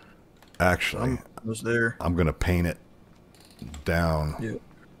 actually, I'm gonna paint it down. Yep.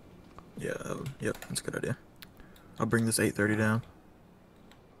 Yeah. Yep. That's a good idea. I'll bring this 830 down.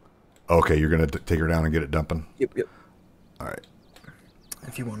 Okay, you're gonna take her down and get it dumping. Yep. All right.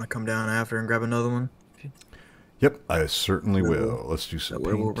 If you want to come down after and grab another one. Yep, I certainly will. Let's do some That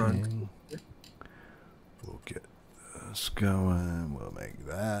way we'll painting. We'll get this going. We'll make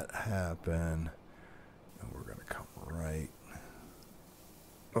that happen. And we're gonna come right.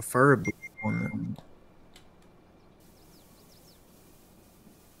 Preferably on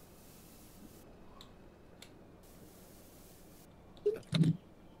the...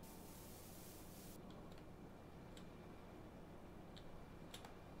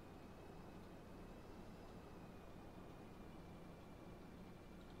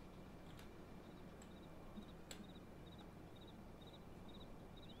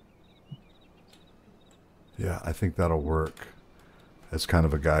 Yeah, I think that'll work. As kind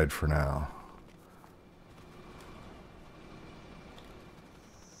of a guide for now.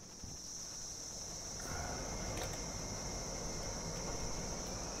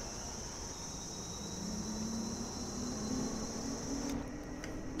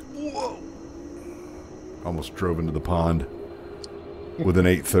 Whoa! Almost drove into the pond with an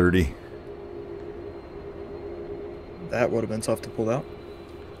 830. That would have been tough to pull out.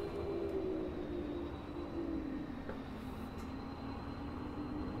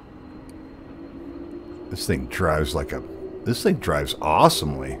 This thing drives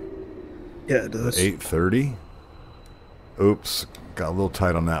awesomely. Yeah, it does. 830. Oops, got a little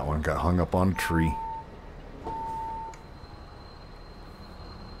tight on that one. Got hung up on a tree.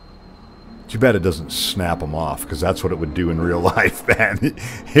 Too bad it doesn't snap them off, because that's what it would do in real life, man.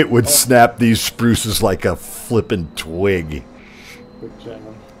 It would snap these spruces like a flippin' twig. Good job.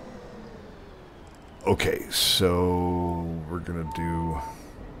 Okay, so we're gonna do...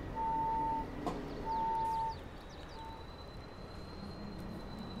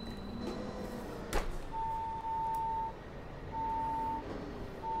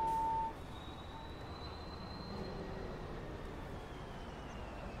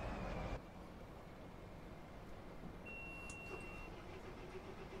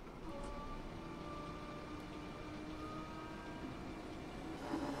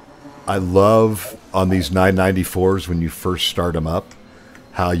 I love on these 994s when you first start them up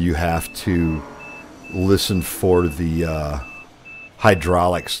how you have to listen for the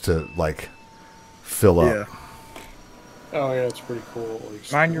hydraulics to like fill up. Yeah. Oh yeah, it's pretty cool. Like,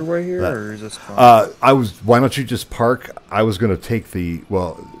 Mind your way here, or is this fun? Why don't you just park? I was going to take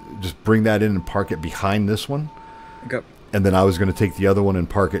just bring that in and park it behind this one. Okay. And then I was going to take the other one and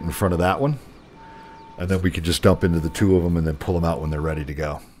park it in front of that one. And then we could just dump into the two of them and then pull them out when they're ready to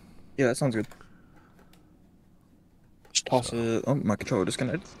go. Yeah, that sounds good. Just toss it. Oh, my controller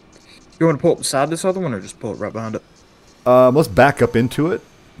disconnected. You want to pull up beside this other one, or just pull it right behind it? Let's back up into it.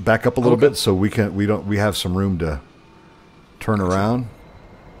 Back up a little Okay. bit so we have some room to turn around.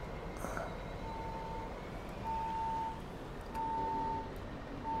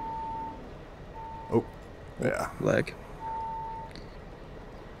 Oh, yeah. Leg.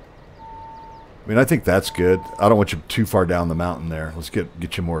 I mean, I think that's good. I don't want you too far down the mountain there. Let's get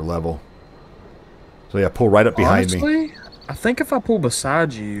you more level. So yeah, pull right up behind me. Honestly, I think if I pull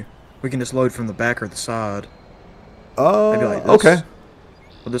beside you, we can just load from the back or the side. Oh, Maybe like this. okay.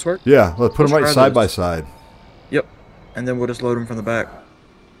 Will this work? Yeah, let's put them right Let's try side by this. side. Yep. And then we'll just load them from the back.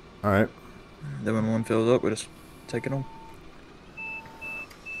 All right. Then when one fills up, we just take it on.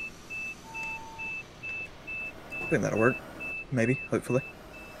 I think that'll work. Maybe, hopefully.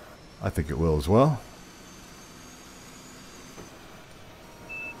 I think it will as well.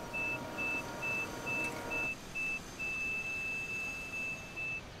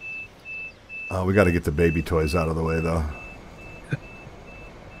 We got to get the baby toys out of the way, though.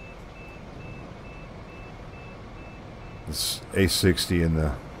 This A60 and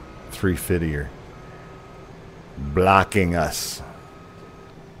the 350 are blocking us.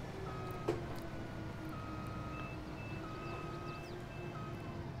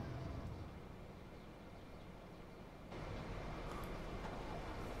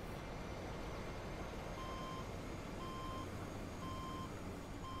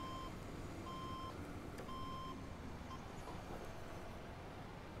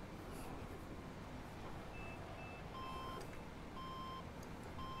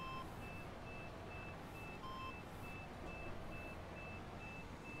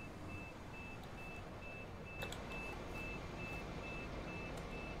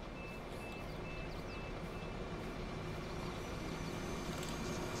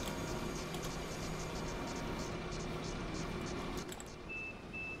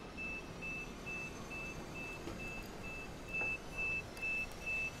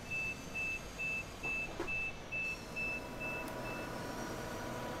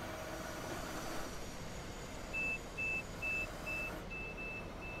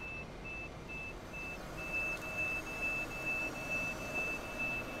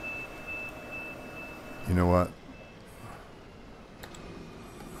 You know what?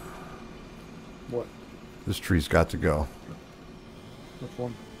 What? This tree's got to go. Which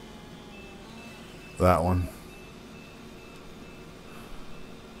one? That one.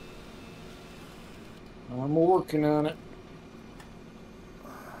 I'm working on it.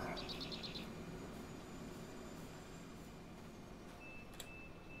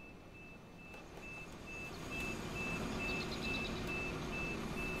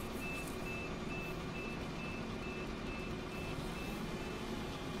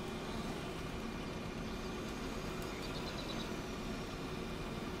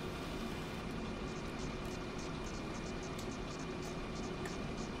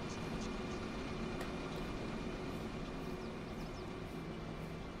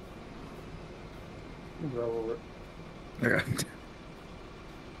 Go over it. Okay.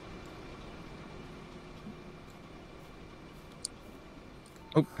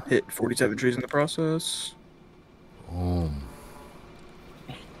 Oh, hit 47 trees in the process. Boom.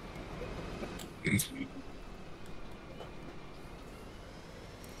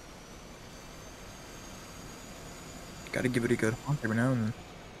 Gotta give it a good honk every now and then.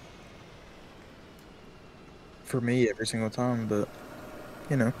 for me every single time, but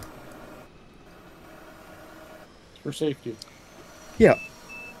you know. For safety. Yeah.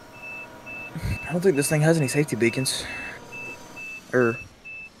 I don't think this thing has any safety beacons.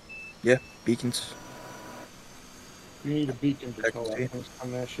 Yeah, beacons. You need a beacon to call Okay. that thing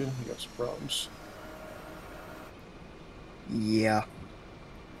coming at you. You got some problems. Yeah.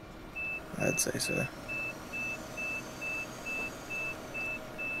 I'd say so.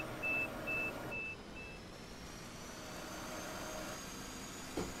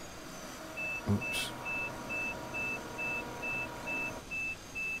 Oops.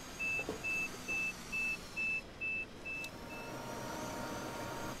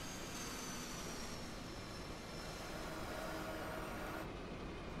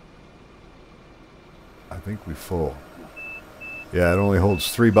 I think we full. Yeah, it only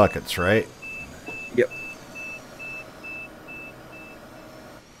holds 3 buckets, right? Yep.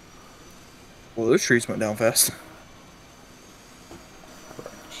 Well, those trees went down fast.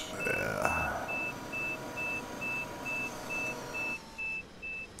 Yeah.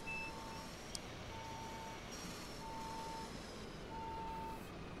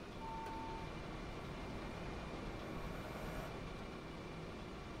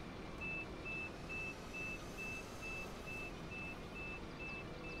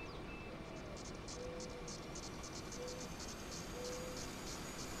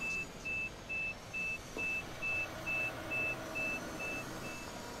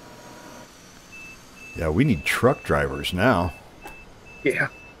 Yeah, we need truck drivers now. Yeah.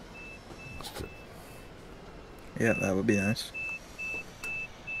 Yeah, that would be nice.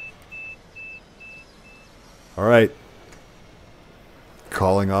 All right.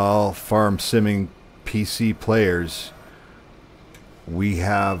 Calling all farm simming PC players. We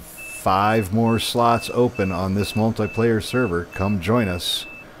have 5 more slots open on this multiplayer server. Come join us.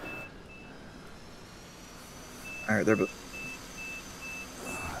 All right, there. But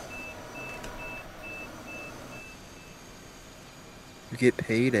you get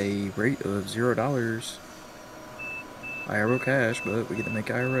paid a rate of $0 IRL cash, but we get to make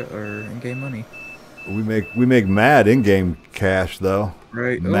IRL or in-game money. We make mad in-game cash though.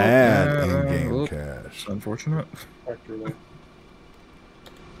 Right. Mad in-game cash. It's unfortunate. Factor that.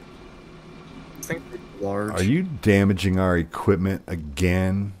 I think they're large. Are you damaging our equipment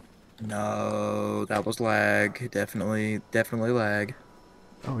again? No, that was lag. Definitely lag.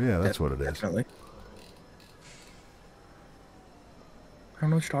 Oh yeah, that's what it is. Definitely. I don't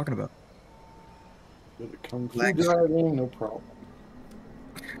know what you're talking about. Did it come through Thanks. driving? No problem.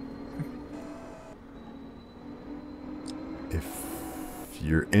 If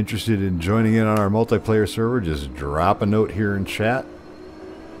you're interested in joining in on our multiplayer server, just drop a note here in chat.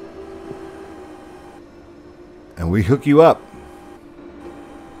 And we hook you up.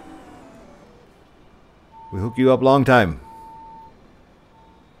 We hook you up long time.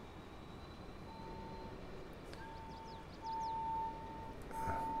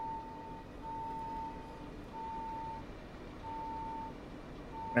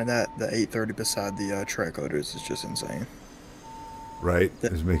 And the 830 beside the track loaders is just insane. Right?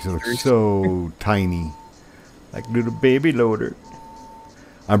 That- This makes it look so tiny. Like a little baby loader.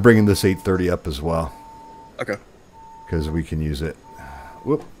 I'm bringing this 830 up as well. Okay. Because we can use it.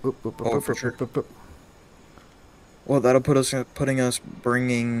 Whoop, whoop, whoop, Oh, whoop, for whoop, sure. whoop, whoop. Well, that'll putting us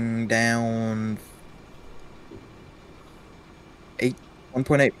bringing down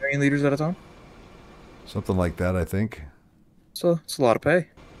 1.8 million liters at a time. Something like that, I think. So it's a lot of pay.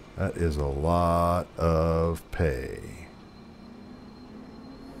 That is a lot of pay.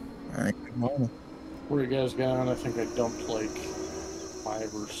 I ain't complaining. Where you guys gone? I think I dumped like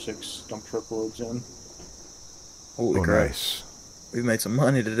 5 or 6 dump truck loads in. Holy Oh, crap! nice. We've made some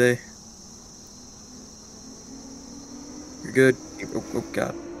money today. You're good. Oh, oh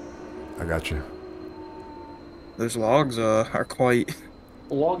god, I got you. those logs are quite.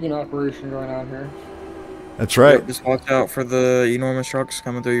 A logging operation going on here. That's right. Yep, just watch out for the enormous trucks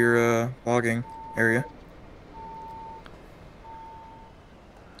coming through your logging area.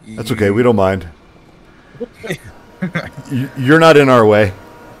 That's okay. We don't mind. You're not in our way.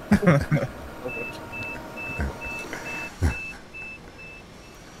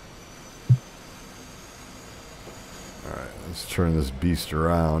 All right, let's turn this beast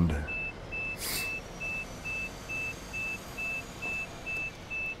around.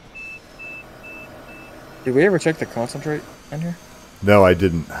 Did we ever check the concentrate in here? No, I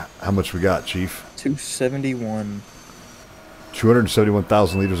didn't. How much we got, Chief? 271.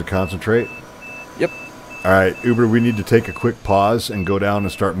 271,000 liters of concentrate? Yep. All right, Uber, we need to take a quick pause and go down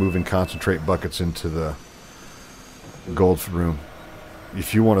and start moving concentrate buckets into the gold room.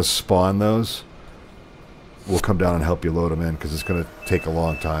 If you want to spawn those, we'll come down and help you load them in because it's going to take a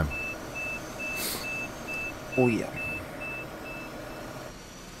long time. Oh yeah.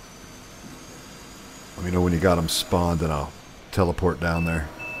 Let me know when you got them spawned, and I'll teleport down there.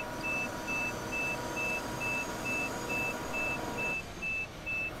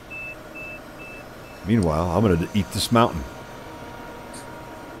 Meanwhile, I'm going to eat this mountain.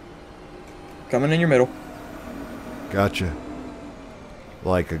 Coming in your middle. Gotcha.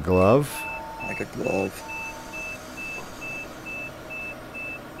 Like a glove. Like a glove.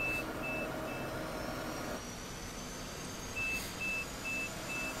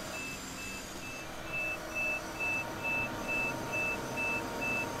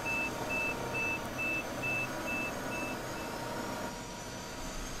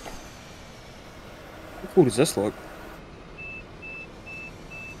 How cool does this look?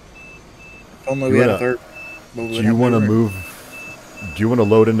 If only we had a third. Do you want to move? Do you want to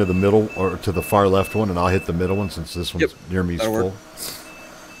load into the middle or to the far left one, and I'll hit the middle one since this one's near me is full? Work.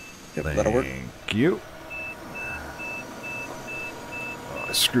 Yep, that'll work. Thank you. Oh,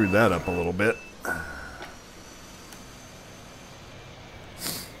 I screwed that up a little bit.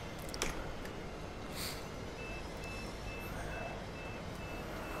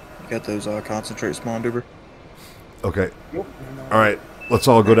 You got those concentrate spawn, Duber? Okay. Nope. All right. Let's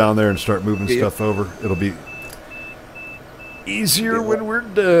all go down there and start moving stuff over. It'll be easier when we're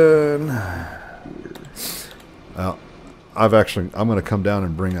done. I'm going to come down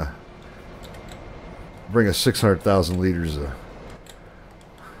and bring a 600,000 liters of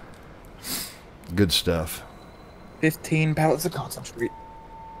good stuff. 15 pallets of concentrate.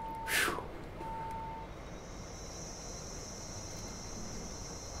 So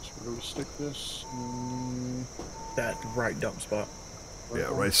where do we stick this? That right dump spot. Yeah,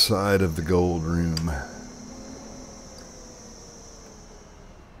 right side of the gold room.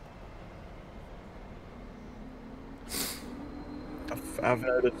 I've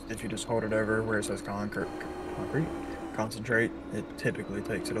noticed if you just hold it over where it says concrete, concentrate, it typically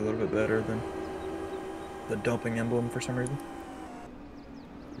takes it a little bit better than the dumping emblem for some reason.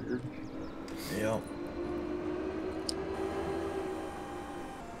 Weird. Yep.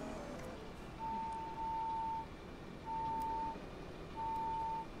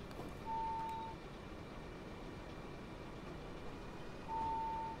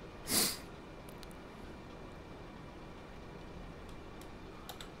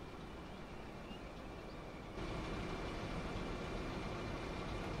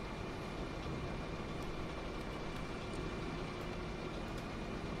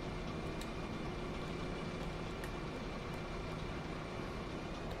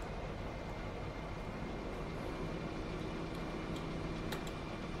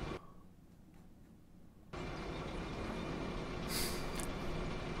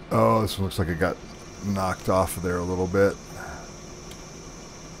 Oh, this one looks like it got knocked off of there a little bit.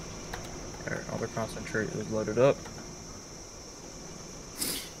 Alright, all the concentrate is loaded up.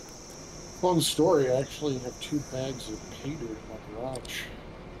 Fun story, I actually have 2 bags of pay dirt in my garage.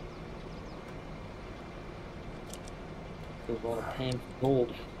 There's a lot of pan for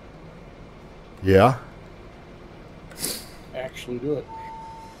gold. Yeah? Actually do it.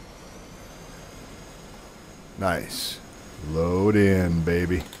 Nice. Load in,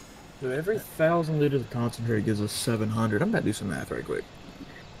 baby. So every 1,000 liters of concentrate gives us 700. I'm about to do some math right quick.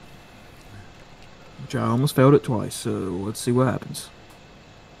 Which I almost failed it twice, so let's see what happens.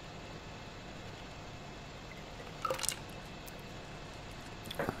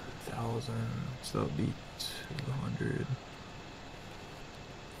 1,000, so that would be 200.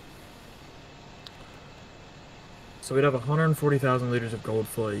 So we'd have 140,000 liters of gold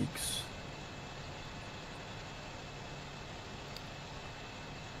flakes.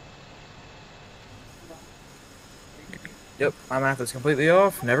 Yep, my math is completely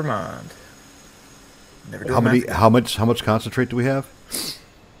off. Never mind. Never do How math many? again. How much concentrate do we have?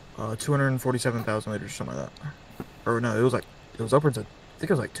 247,000 liters, something like that. Or no, it was upwards of, I think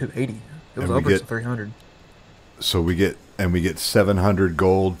it was like 280. It was And we upwards get- of 300. So we get 700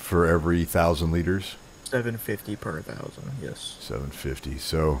 gold for every 1,000 liters. 750 per 1,000. Yes. 750.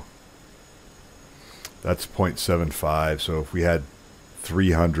 So that's 0.75. So if we had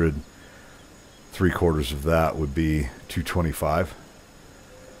 300, 3/4 of that would be 225.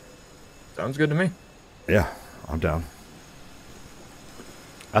 Sounds good to me. Yeah, I'm down.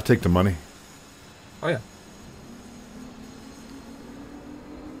 I'll take the money. Oh yeah.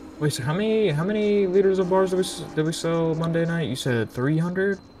 Wait, so how many liters of bars did we sell Monday night? You said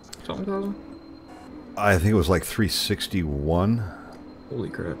 300 something thousand? I think it was like 361. Holy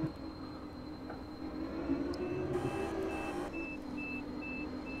crap.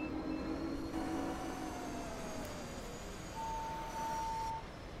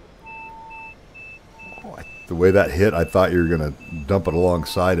 The way that hit, I thought you were going to dump it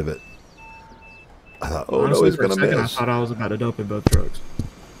alongside of it. I thought, oh, Honestly, no, he's for a going to second, miss. I thought I was about to dump in both trucks.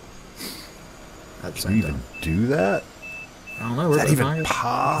 At the Can you same even time. do that? I don't know. Is We're that about to even try it.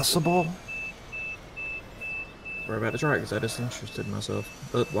 possible? We're about to try it because I just interested myself.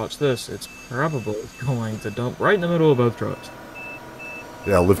 But watch this. It's probably going to dump right in the middle of both trucks.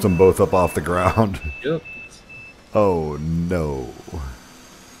 Yeah, lift them both up off the ground. Yep. Oh, no.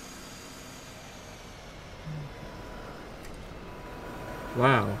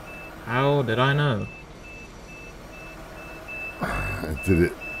 Wow. How did I know? Did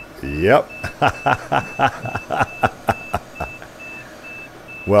it? Yep.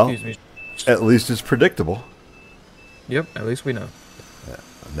 Well, Excuse me. at least it's predictable. Yep, at least we know.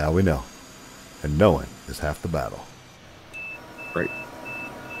 Now we know. And knowing is half the battle. Right.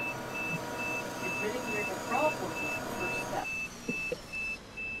 Admitting there's a problem is the first step.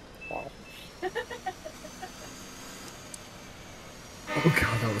 Wow. Oh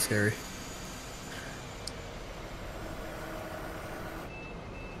god, that was scary.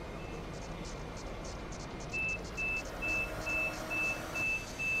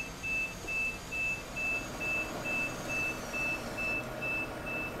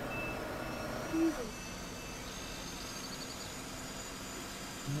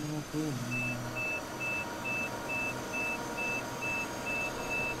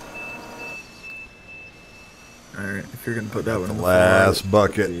 Alright, if you're gonna put that one The in the last fire,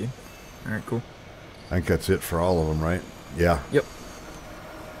 bucket. Alright, cool. I think that's it for all of them, right? Yeah. Yep.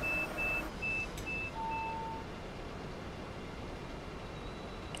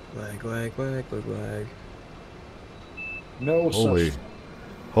 Lag, lag, lag, lag, lag. No Holy, such.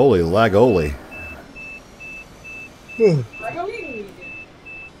 holy lagoli. Raggedy.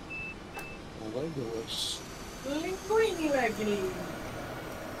 Legolas. Linguini raggedy.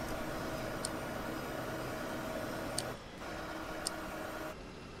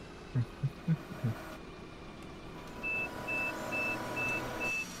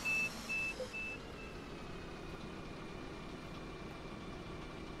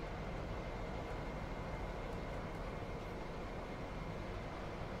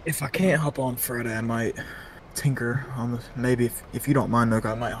 If I can't hop on Friday, I might tinker on the. Maybe if you don't mind, Nook,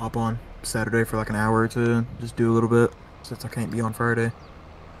 I might hop on Saturday for like an hour or two, just do a little bit since I can't be on Friday.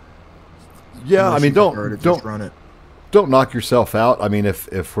 Yeah, Unless I mean, you prefer to don't just run it. don't knock yourself out. I mean,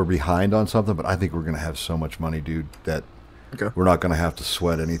 if we're behind on something, but I think we're gonna have so much money, dude, that Okay. we're not gonna have to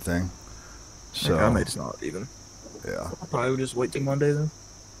sweat anything. So Okay, I may just not even. yeah. I'll probably just wait till Monday then.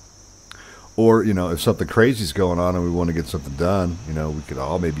 Or, you know, if something crazy's going on and we want to get something done, you know, we could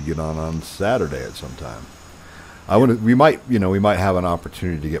all maybe get on Saturday at some time. We might have an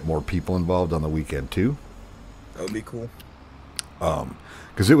opportunity to get more people involved on the weekend too. That would be cool.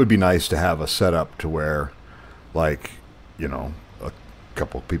 Because it would be nice to have a setup to where, like, you know, a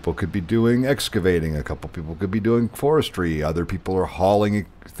couple people could be doing excavating, a couple people could be doing forestry, other people are hauling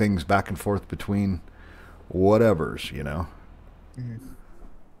things back and forth between whatevers, you know.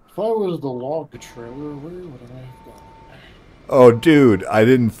 If I was the log trailer, where would I have gone? Oh, dude, I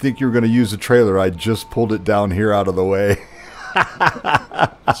didn't think you were going to use a trailer. I just pulled it down here out of the way.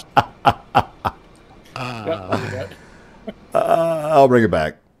 I'll bring it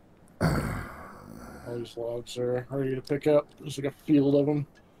back. All these logs are ready to pick up. There's like a field of them.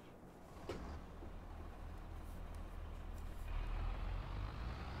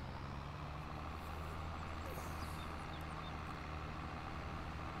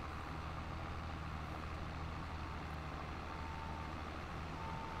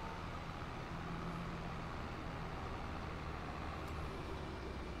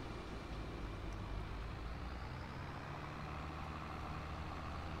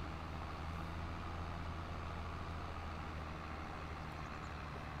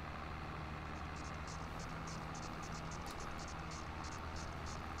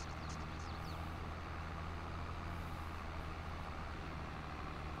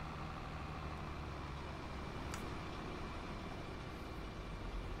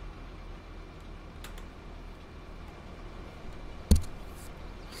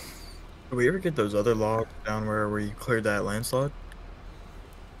 Did we ever get those other logs down where you cleared that landslide?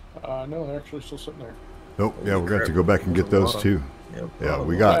 No, they're actually still sitting there. Nope, yeah, we're going to have to crap. go back and get There's a those lot of- too. Yep, a Yeah, lot of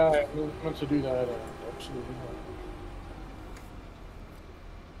we them. got- Yeah, we meant to do that. Absolutely not.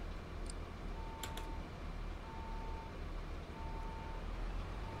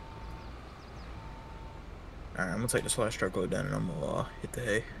 Alright, I'm gonna take the slash truckload down and I'm gonna hit the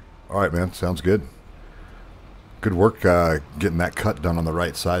hay. All right, man, sounds good. Good work getting that cut done on the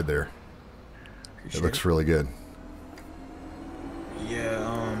right side there. Appreciate It looks really good.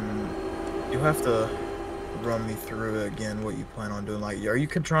 Yeah, you'll have to run me through it again. What you plan on doing? Like, are you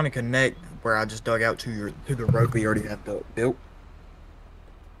trying to connect where I just dug out to the road we already have built,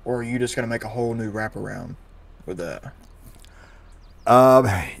 or are you just gonna make a whole new wraparound with that?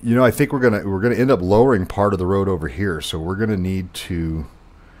 You know, I think we're gonna end up lowering part of the road over here, so we're gonna need to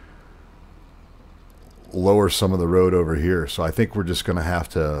lower some of the road over here. So I think we're just gonna have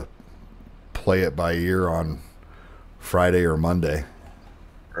to play it by ear on Friday or Monday,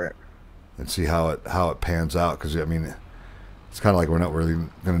 Right. and see how it pans out. Because I mean, it's kind of like we're not really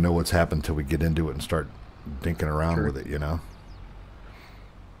gonna know what's happened until we get into it and start dinking around Sure. with it. You know.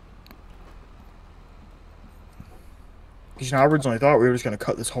 Because I originally thought we were just gonna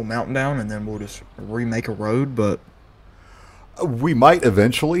cut this whole mountain down and then we'll just remake a road, but We might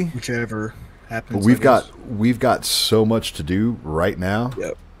eventually. whichever happens. But I we've got so much to do right now.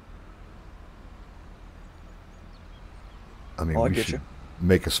 Yep. I mean, Oh, I we get should you.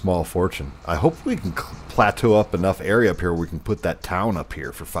 make a small fortune. I hope we can plateau up enough area up here where we can put that town up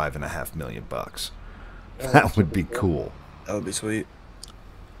here for $5.5 million. That would be cool. That would be sweet.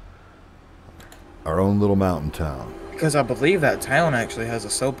 Our own little mountain town. Because I believe that town actually has a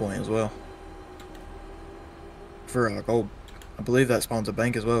sell point as well. For gold. I believe that spawns a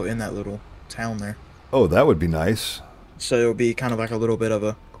bank as well in that little town there. Oh, that would be nice. So it'll be kind of like a little bit of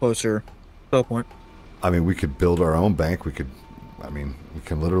a closer sell point. I mean, we could build our own bank. We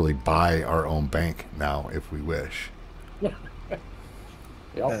can literally buy our own bank now if we wish. Yep.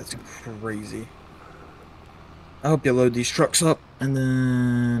 That's crazy. I hope you load these trucks up, and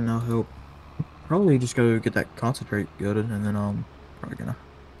then I'll help. Probably just go get that concentrate gutted, and then I'm probably gonna.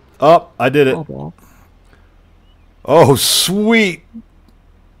 Oh, I did it. Hop off. Oh, sweet.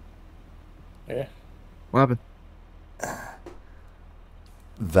 Yeah. What happened?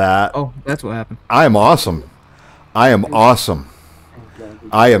 That. Oh, that's what happened. I am awesome. I am awesome.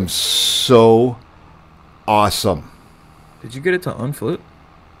 I am so awesome. Did you get it to unflip?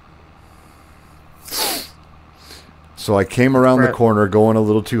 So I came around the Right. corner going a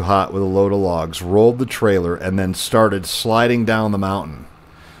little too hot with a load of logs, rolled the trailer, and then started sliding down the mountain.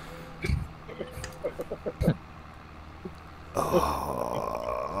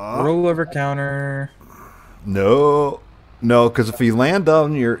 Rollover counter. No, because if you land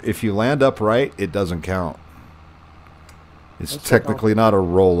upright, it doesn't count. It's That's technically not a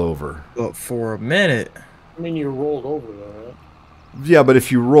rollover. But for a minute, I mean, you rolled over though, right? Yeah, but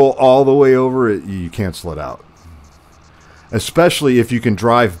if you roll all the way over it, you cancel it out. Especially if you can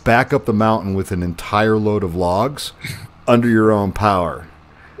drive back up the mountain with an entire load of logs under your own power,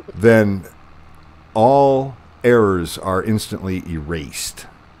 then all errors are instantly erased.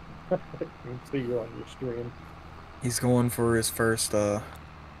 You can see you on your stream. he's going for his first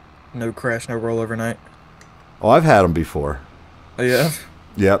no crash, no rollover night. Oh, I've had them before. Oh yeah.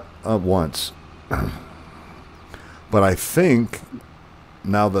 Yep, once. But I think,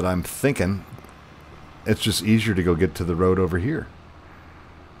 now that I'm thinking, it's just easier to go get to the road over here.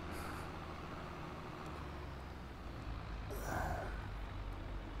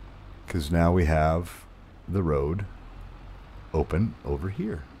 Because now we have the road open over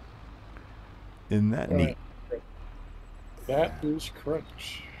here. Isn't that neat? Right. That is correct.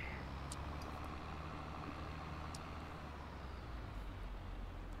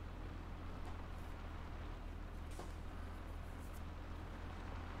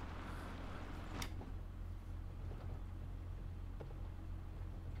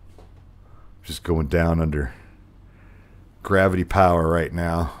 Just going down under gravity power right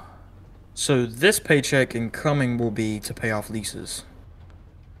now. So this paycheck incoming will be to pay off leases.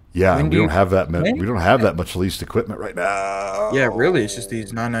 Yeah, When we do don't you- have that. when? We don't have that much leased equipment right now. Yeah, really, it's just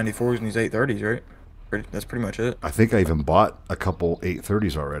these 994s and these 830s, right? That's pretty much it. I think I even bought a couple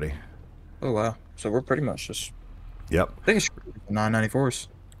 830s already. Oh wow. So we're pretty much just. Yep, I think it's 994s.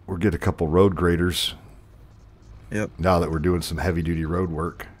 we'll get a couple road graders Yep. now that we're doing some heavy duty road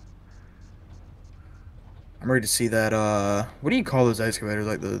work. I'm ready to see that. What do you call those excavators?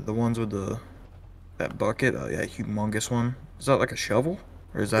 Like the ones with that bucket? Yeah, humongous one. Is that like a shovel,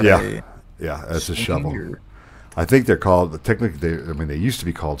 or is that Yeah. a? Yeah, that's a swing, shovel. or- I think they're called technically. They used to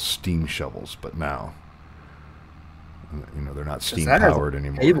be called steam shovels, but now, they're not 'Cause steam that has powered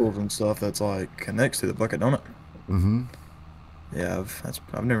anymore. Cables and stuff that's like connects to the bucket, don't it? Mm-hmm. Yeah,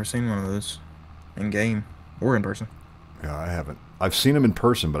 I've never seen one of those in game or in person. Yeah, I haven't. I've seen them in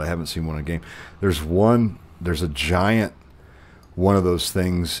person, but I haven't seen one in game. There's a giant one of those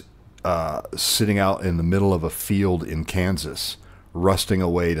things sitting out in the middle of a field in Kansas, rusting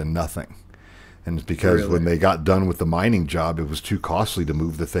away to nothing. And it's because Really? when they got done with the mining job, it was too costly to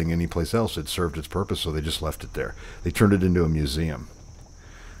move the thing anyplace else. It served its purpose, so they just left it there. They turned it into a museum.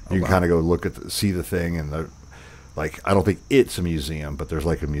 You can kind of go look at see the thing, and like I don't think it's a museum, but there's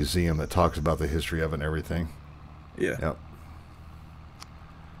like a museum that talks about the history of it and everything. Yeah. Yep.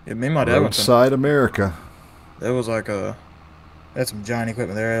 Yeah, me and my dad went to. Roadside America. There was like a. They had some giant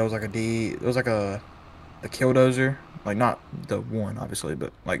equipment there. It was like It was like a killdozer, like not the one obviously,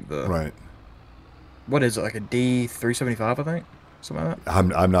 but like the. Right. What is it, like a D375? I think something like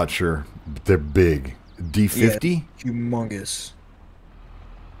that. I'm not sure. They're big. D50. Yeah, humongous.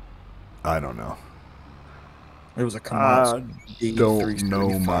 I don't know. It was a Komatsu Don't know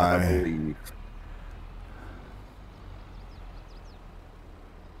D375, I my. believe.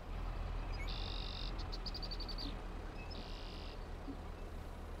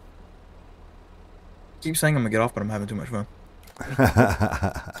 Keep saying I'm gonna get off, but I'm having too much fun.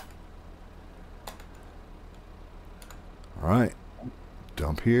 All right.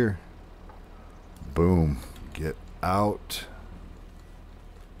 Dump here. Boom. Get out.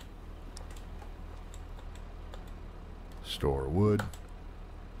 Store wood.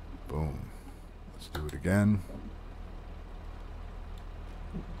 Boom. Let's do it again.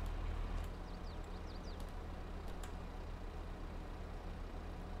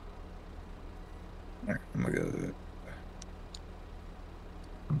 There, I'm gonna go.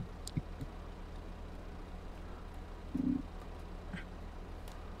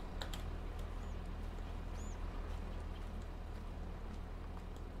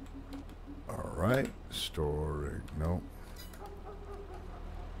 All right. Storing. Nope.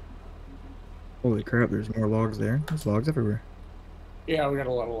 Holy crap! There's more logs there. There's logs everywhere. Yeah, we got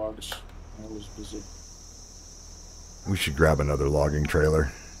a lot of logs. I was busy. We should grab another logging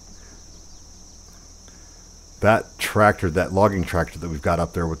trailer. That tractor, that logging tractor that we've got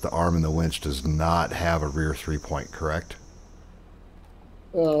up there with the arm and the winch does not have a rear 3-point, correct?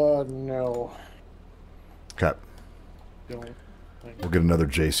 No. Okay. Don't think. We'll get another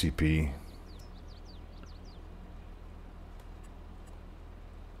JCP.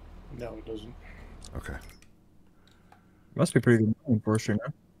 No, it doesn't. Okay. Must be pretty good money in forestry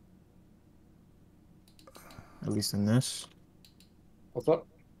now. At least in this. What's up?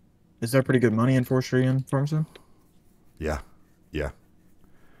 Is there pretty good money in forestry in Farmington? Yeah. Yeah.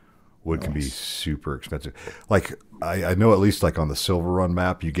 Wood can be Nice. super expensive. Like, I know at least like on the Silver Run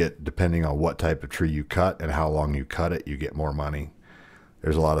map, you get, depending on what type of tree you cut and how long you cut it, you get more money.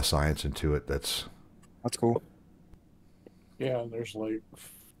 There's a lot of science into it. That's cool. Yeah, and there's like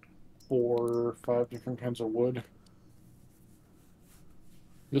 4 or 5 different kinds of wood.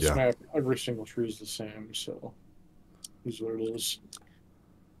 This Yeah. map, every single tree is the same, so is what it is.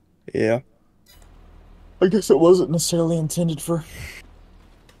 Yeah. I guess it wasn't necessarily intended for.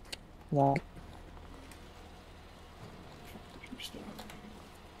 No.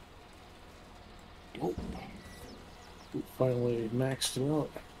 Oh. We finally maxed it out.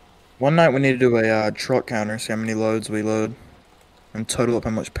 One night we need to do a truck counter, see how many loads we load, and total up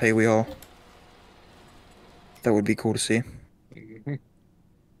how much pay we haul. That would be cool to see. Mhm.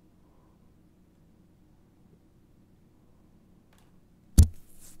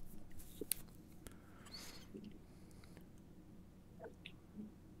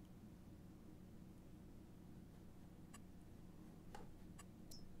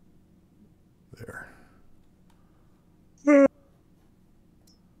 there.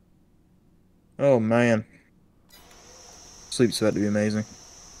 Oh man. Sleep's about to be amazing.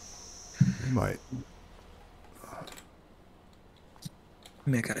 We might.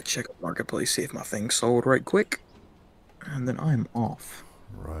 I gotta check Marketplace, see if my thing's sold right quick. And then I'm off.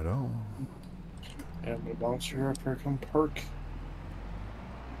 Right on. And the bouncer after I come park.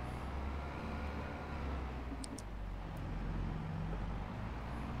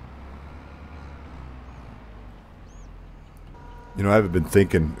 You know, I've been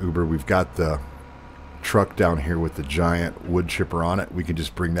thinking, Uber, we've got the truck down here with the giant wood chipper on it. We can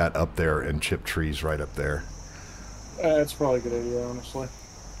just bring that up there and chip trees right up there. That's probably a good idea, honestly.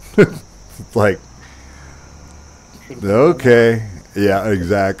 Like, Should've done okay. Yeah,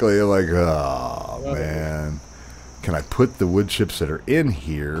 exactly. Like, oh, Yeah. man. Can I put the wood chips that are in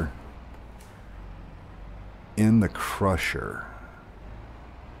here in the crusher?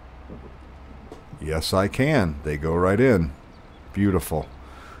 Yes, I can. They go right in. Beautiful.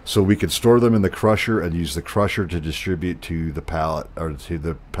 So we could store them in the crusher and use the crusher to distribute to the pallet or to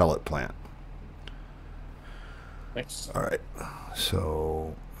the pellet plant. that. Nice. All right.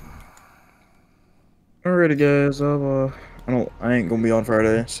 So Alrighty guys, I ain't gonna be on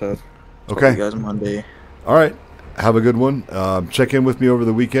Friday, so talk to okay. you guys Monday. All right. Have a good one. Check in with me over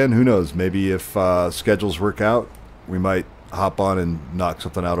the weekend. Who knows? Maybe if schedules work out, we might hop on and knock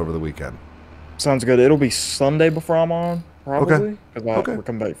something out over the weekend. Sounds good. It'll be Sunday before I'm on, probably. Because Okay. we're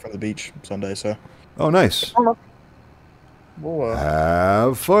coming back from the beach Sunday, so Oh, nice. we'll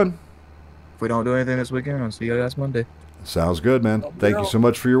Have fun. if we don't do anything this weekend, I'll see you guys Monday. Sounds good, man. I'll be Thank you out. so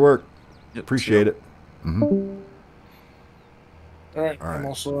much for your work. Yep, Appreciate see it. hmm All right, All right. I'm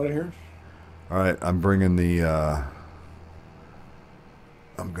also out of here. All right, I'm bringing the.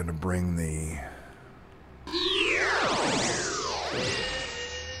 I'm gonna bring the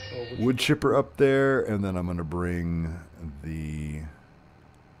wood chipper up there, and then I'm gonna bring the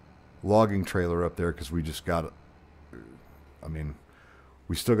logging trailer up there because we just got. I mean,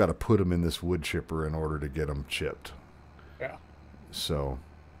 we still got to put them in this wood chipper in order to get them chipped. Yeah. So.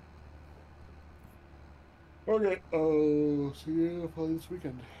 Okay. See you probably this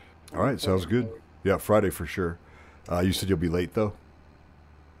weekend. All right, sounds good. Yeah, Friday for sure. You said you'll be late though.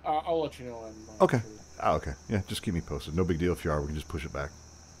 I'll let you know. Okay. Sure. Oh, okay. Yeah, just keep me posted. No big deal if you are. We can just push it back.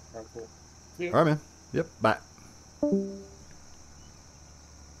 All right, cool. See you. All right, man. Yep. Bye.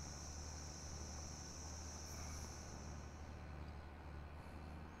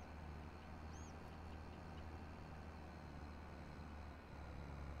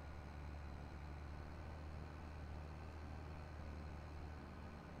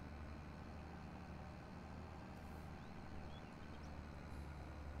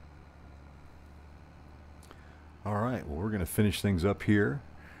 All right. Well, we're going to finish things up here.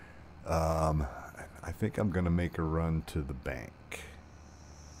 I think I'm going to make a run to the bank.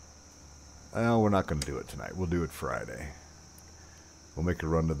 Well, we're not going to do it tonight. We'll do it Friday. We'll make a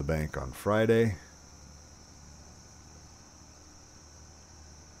run to the bank on Friday.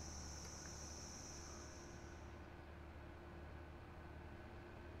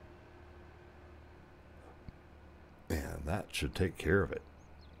 And that should take care of it.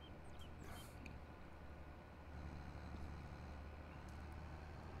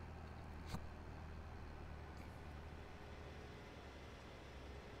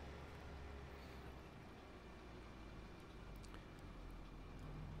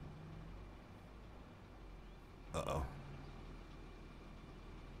 Uh-oh.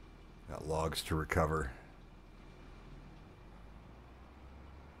 Got logs to recover.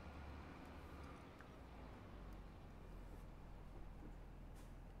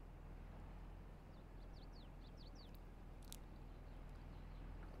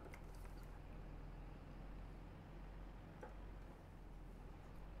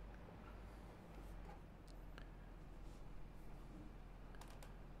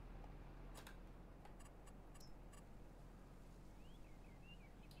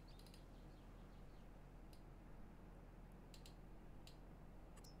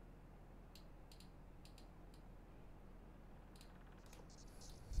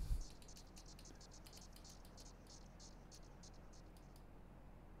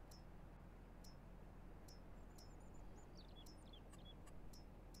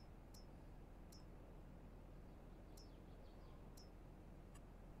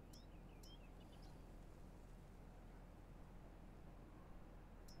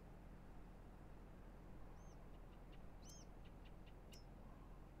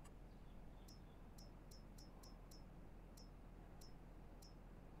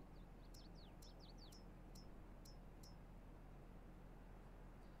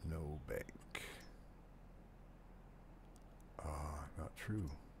 No bank. Not true.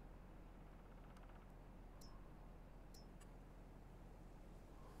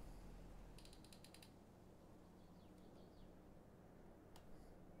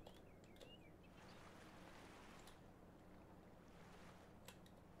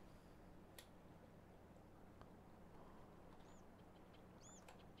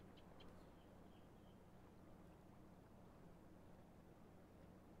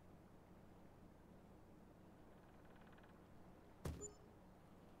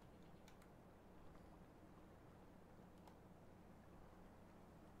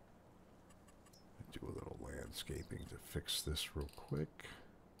 Do a little landscaping to fix this real quick.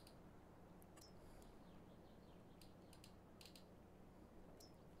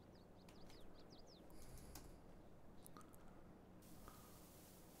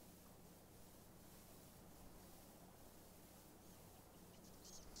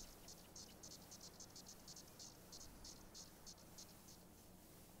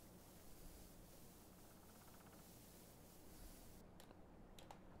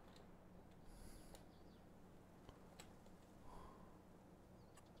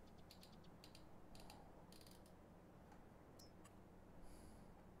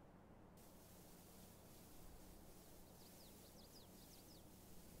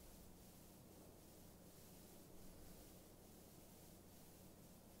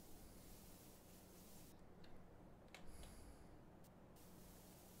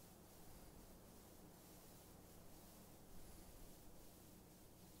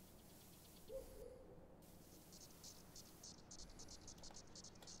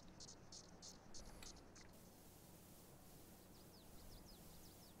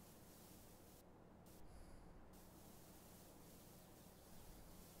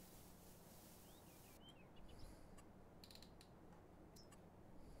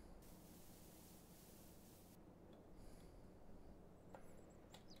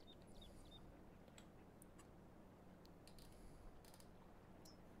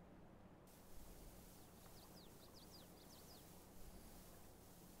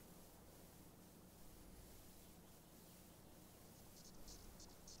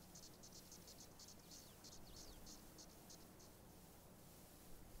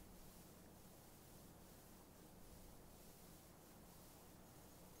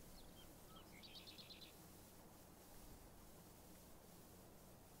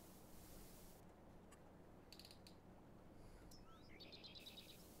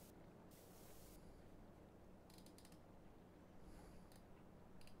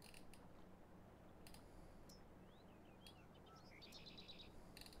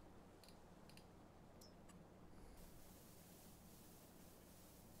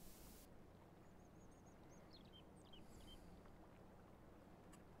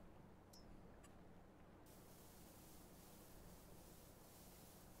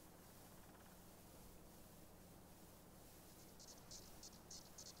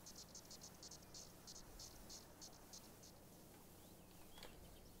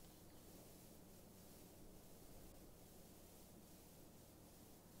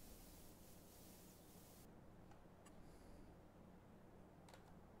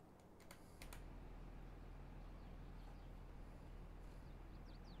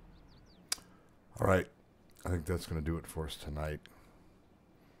 All right. I think that's going to do it for us tonight.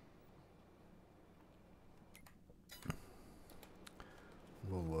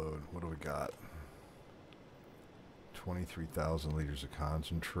 We'll load. What do we got? 23,000 liters of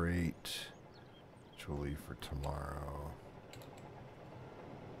concentrate, which we'll leave for tomorrow.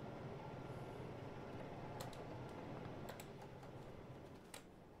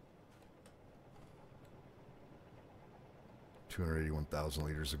 $281,000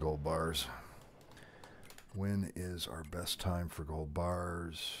 liters of gold bars. When is our best time for gold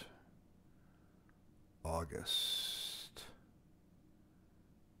bars? August.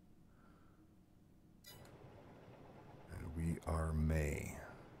 And we are May.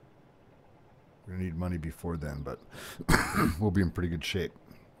 We're going to need money before then, but we'll be in pretty good shape.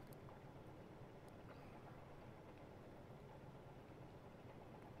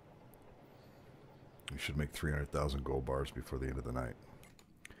 We should make 300,000 gold bars before the end of the night,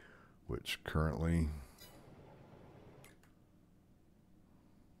 which currently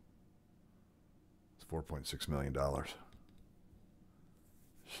is $4.6 million.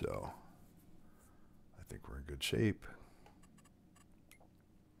 So I think we're in good shape.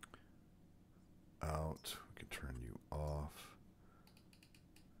 Out. We can turn you off.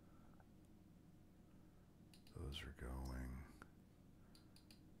 Those are going.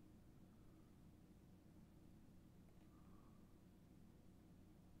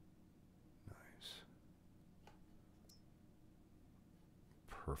 Nice.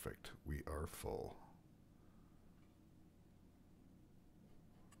 Perfect. We are full.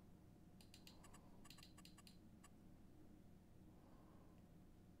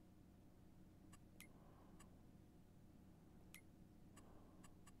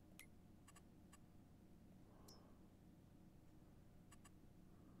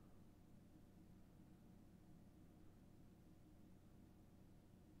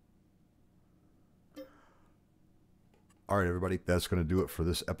 All right, everybody, that's going to do it for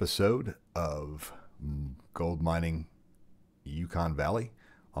this episode of Gold Mining Yukon Valley.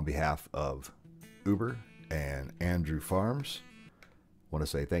 On behalf of Uber and Andrew Farms, want to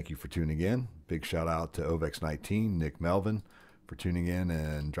say thank you for tuning in. Big shout out to Ovex19, Nick Melvin, for tuning in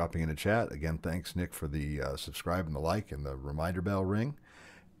and dropping in a chat. Again, thanks, Nick, for the subscribe and the like and the reminder bell ring.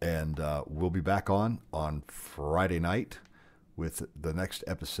 And we'll be back on Friday night with the next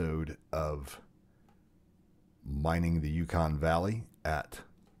episode of Mining the Yukon Valley at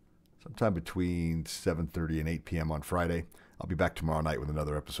sometime between 7:30 and 8 p.m. on Friday. I'll be back tomorrow night with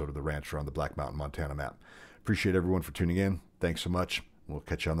another episode of The Rancher on the Black Mountain, Montana map. Appreciate everyone for tuning in. Thanks so much. We'll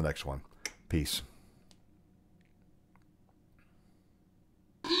catch you on the next one. Peace.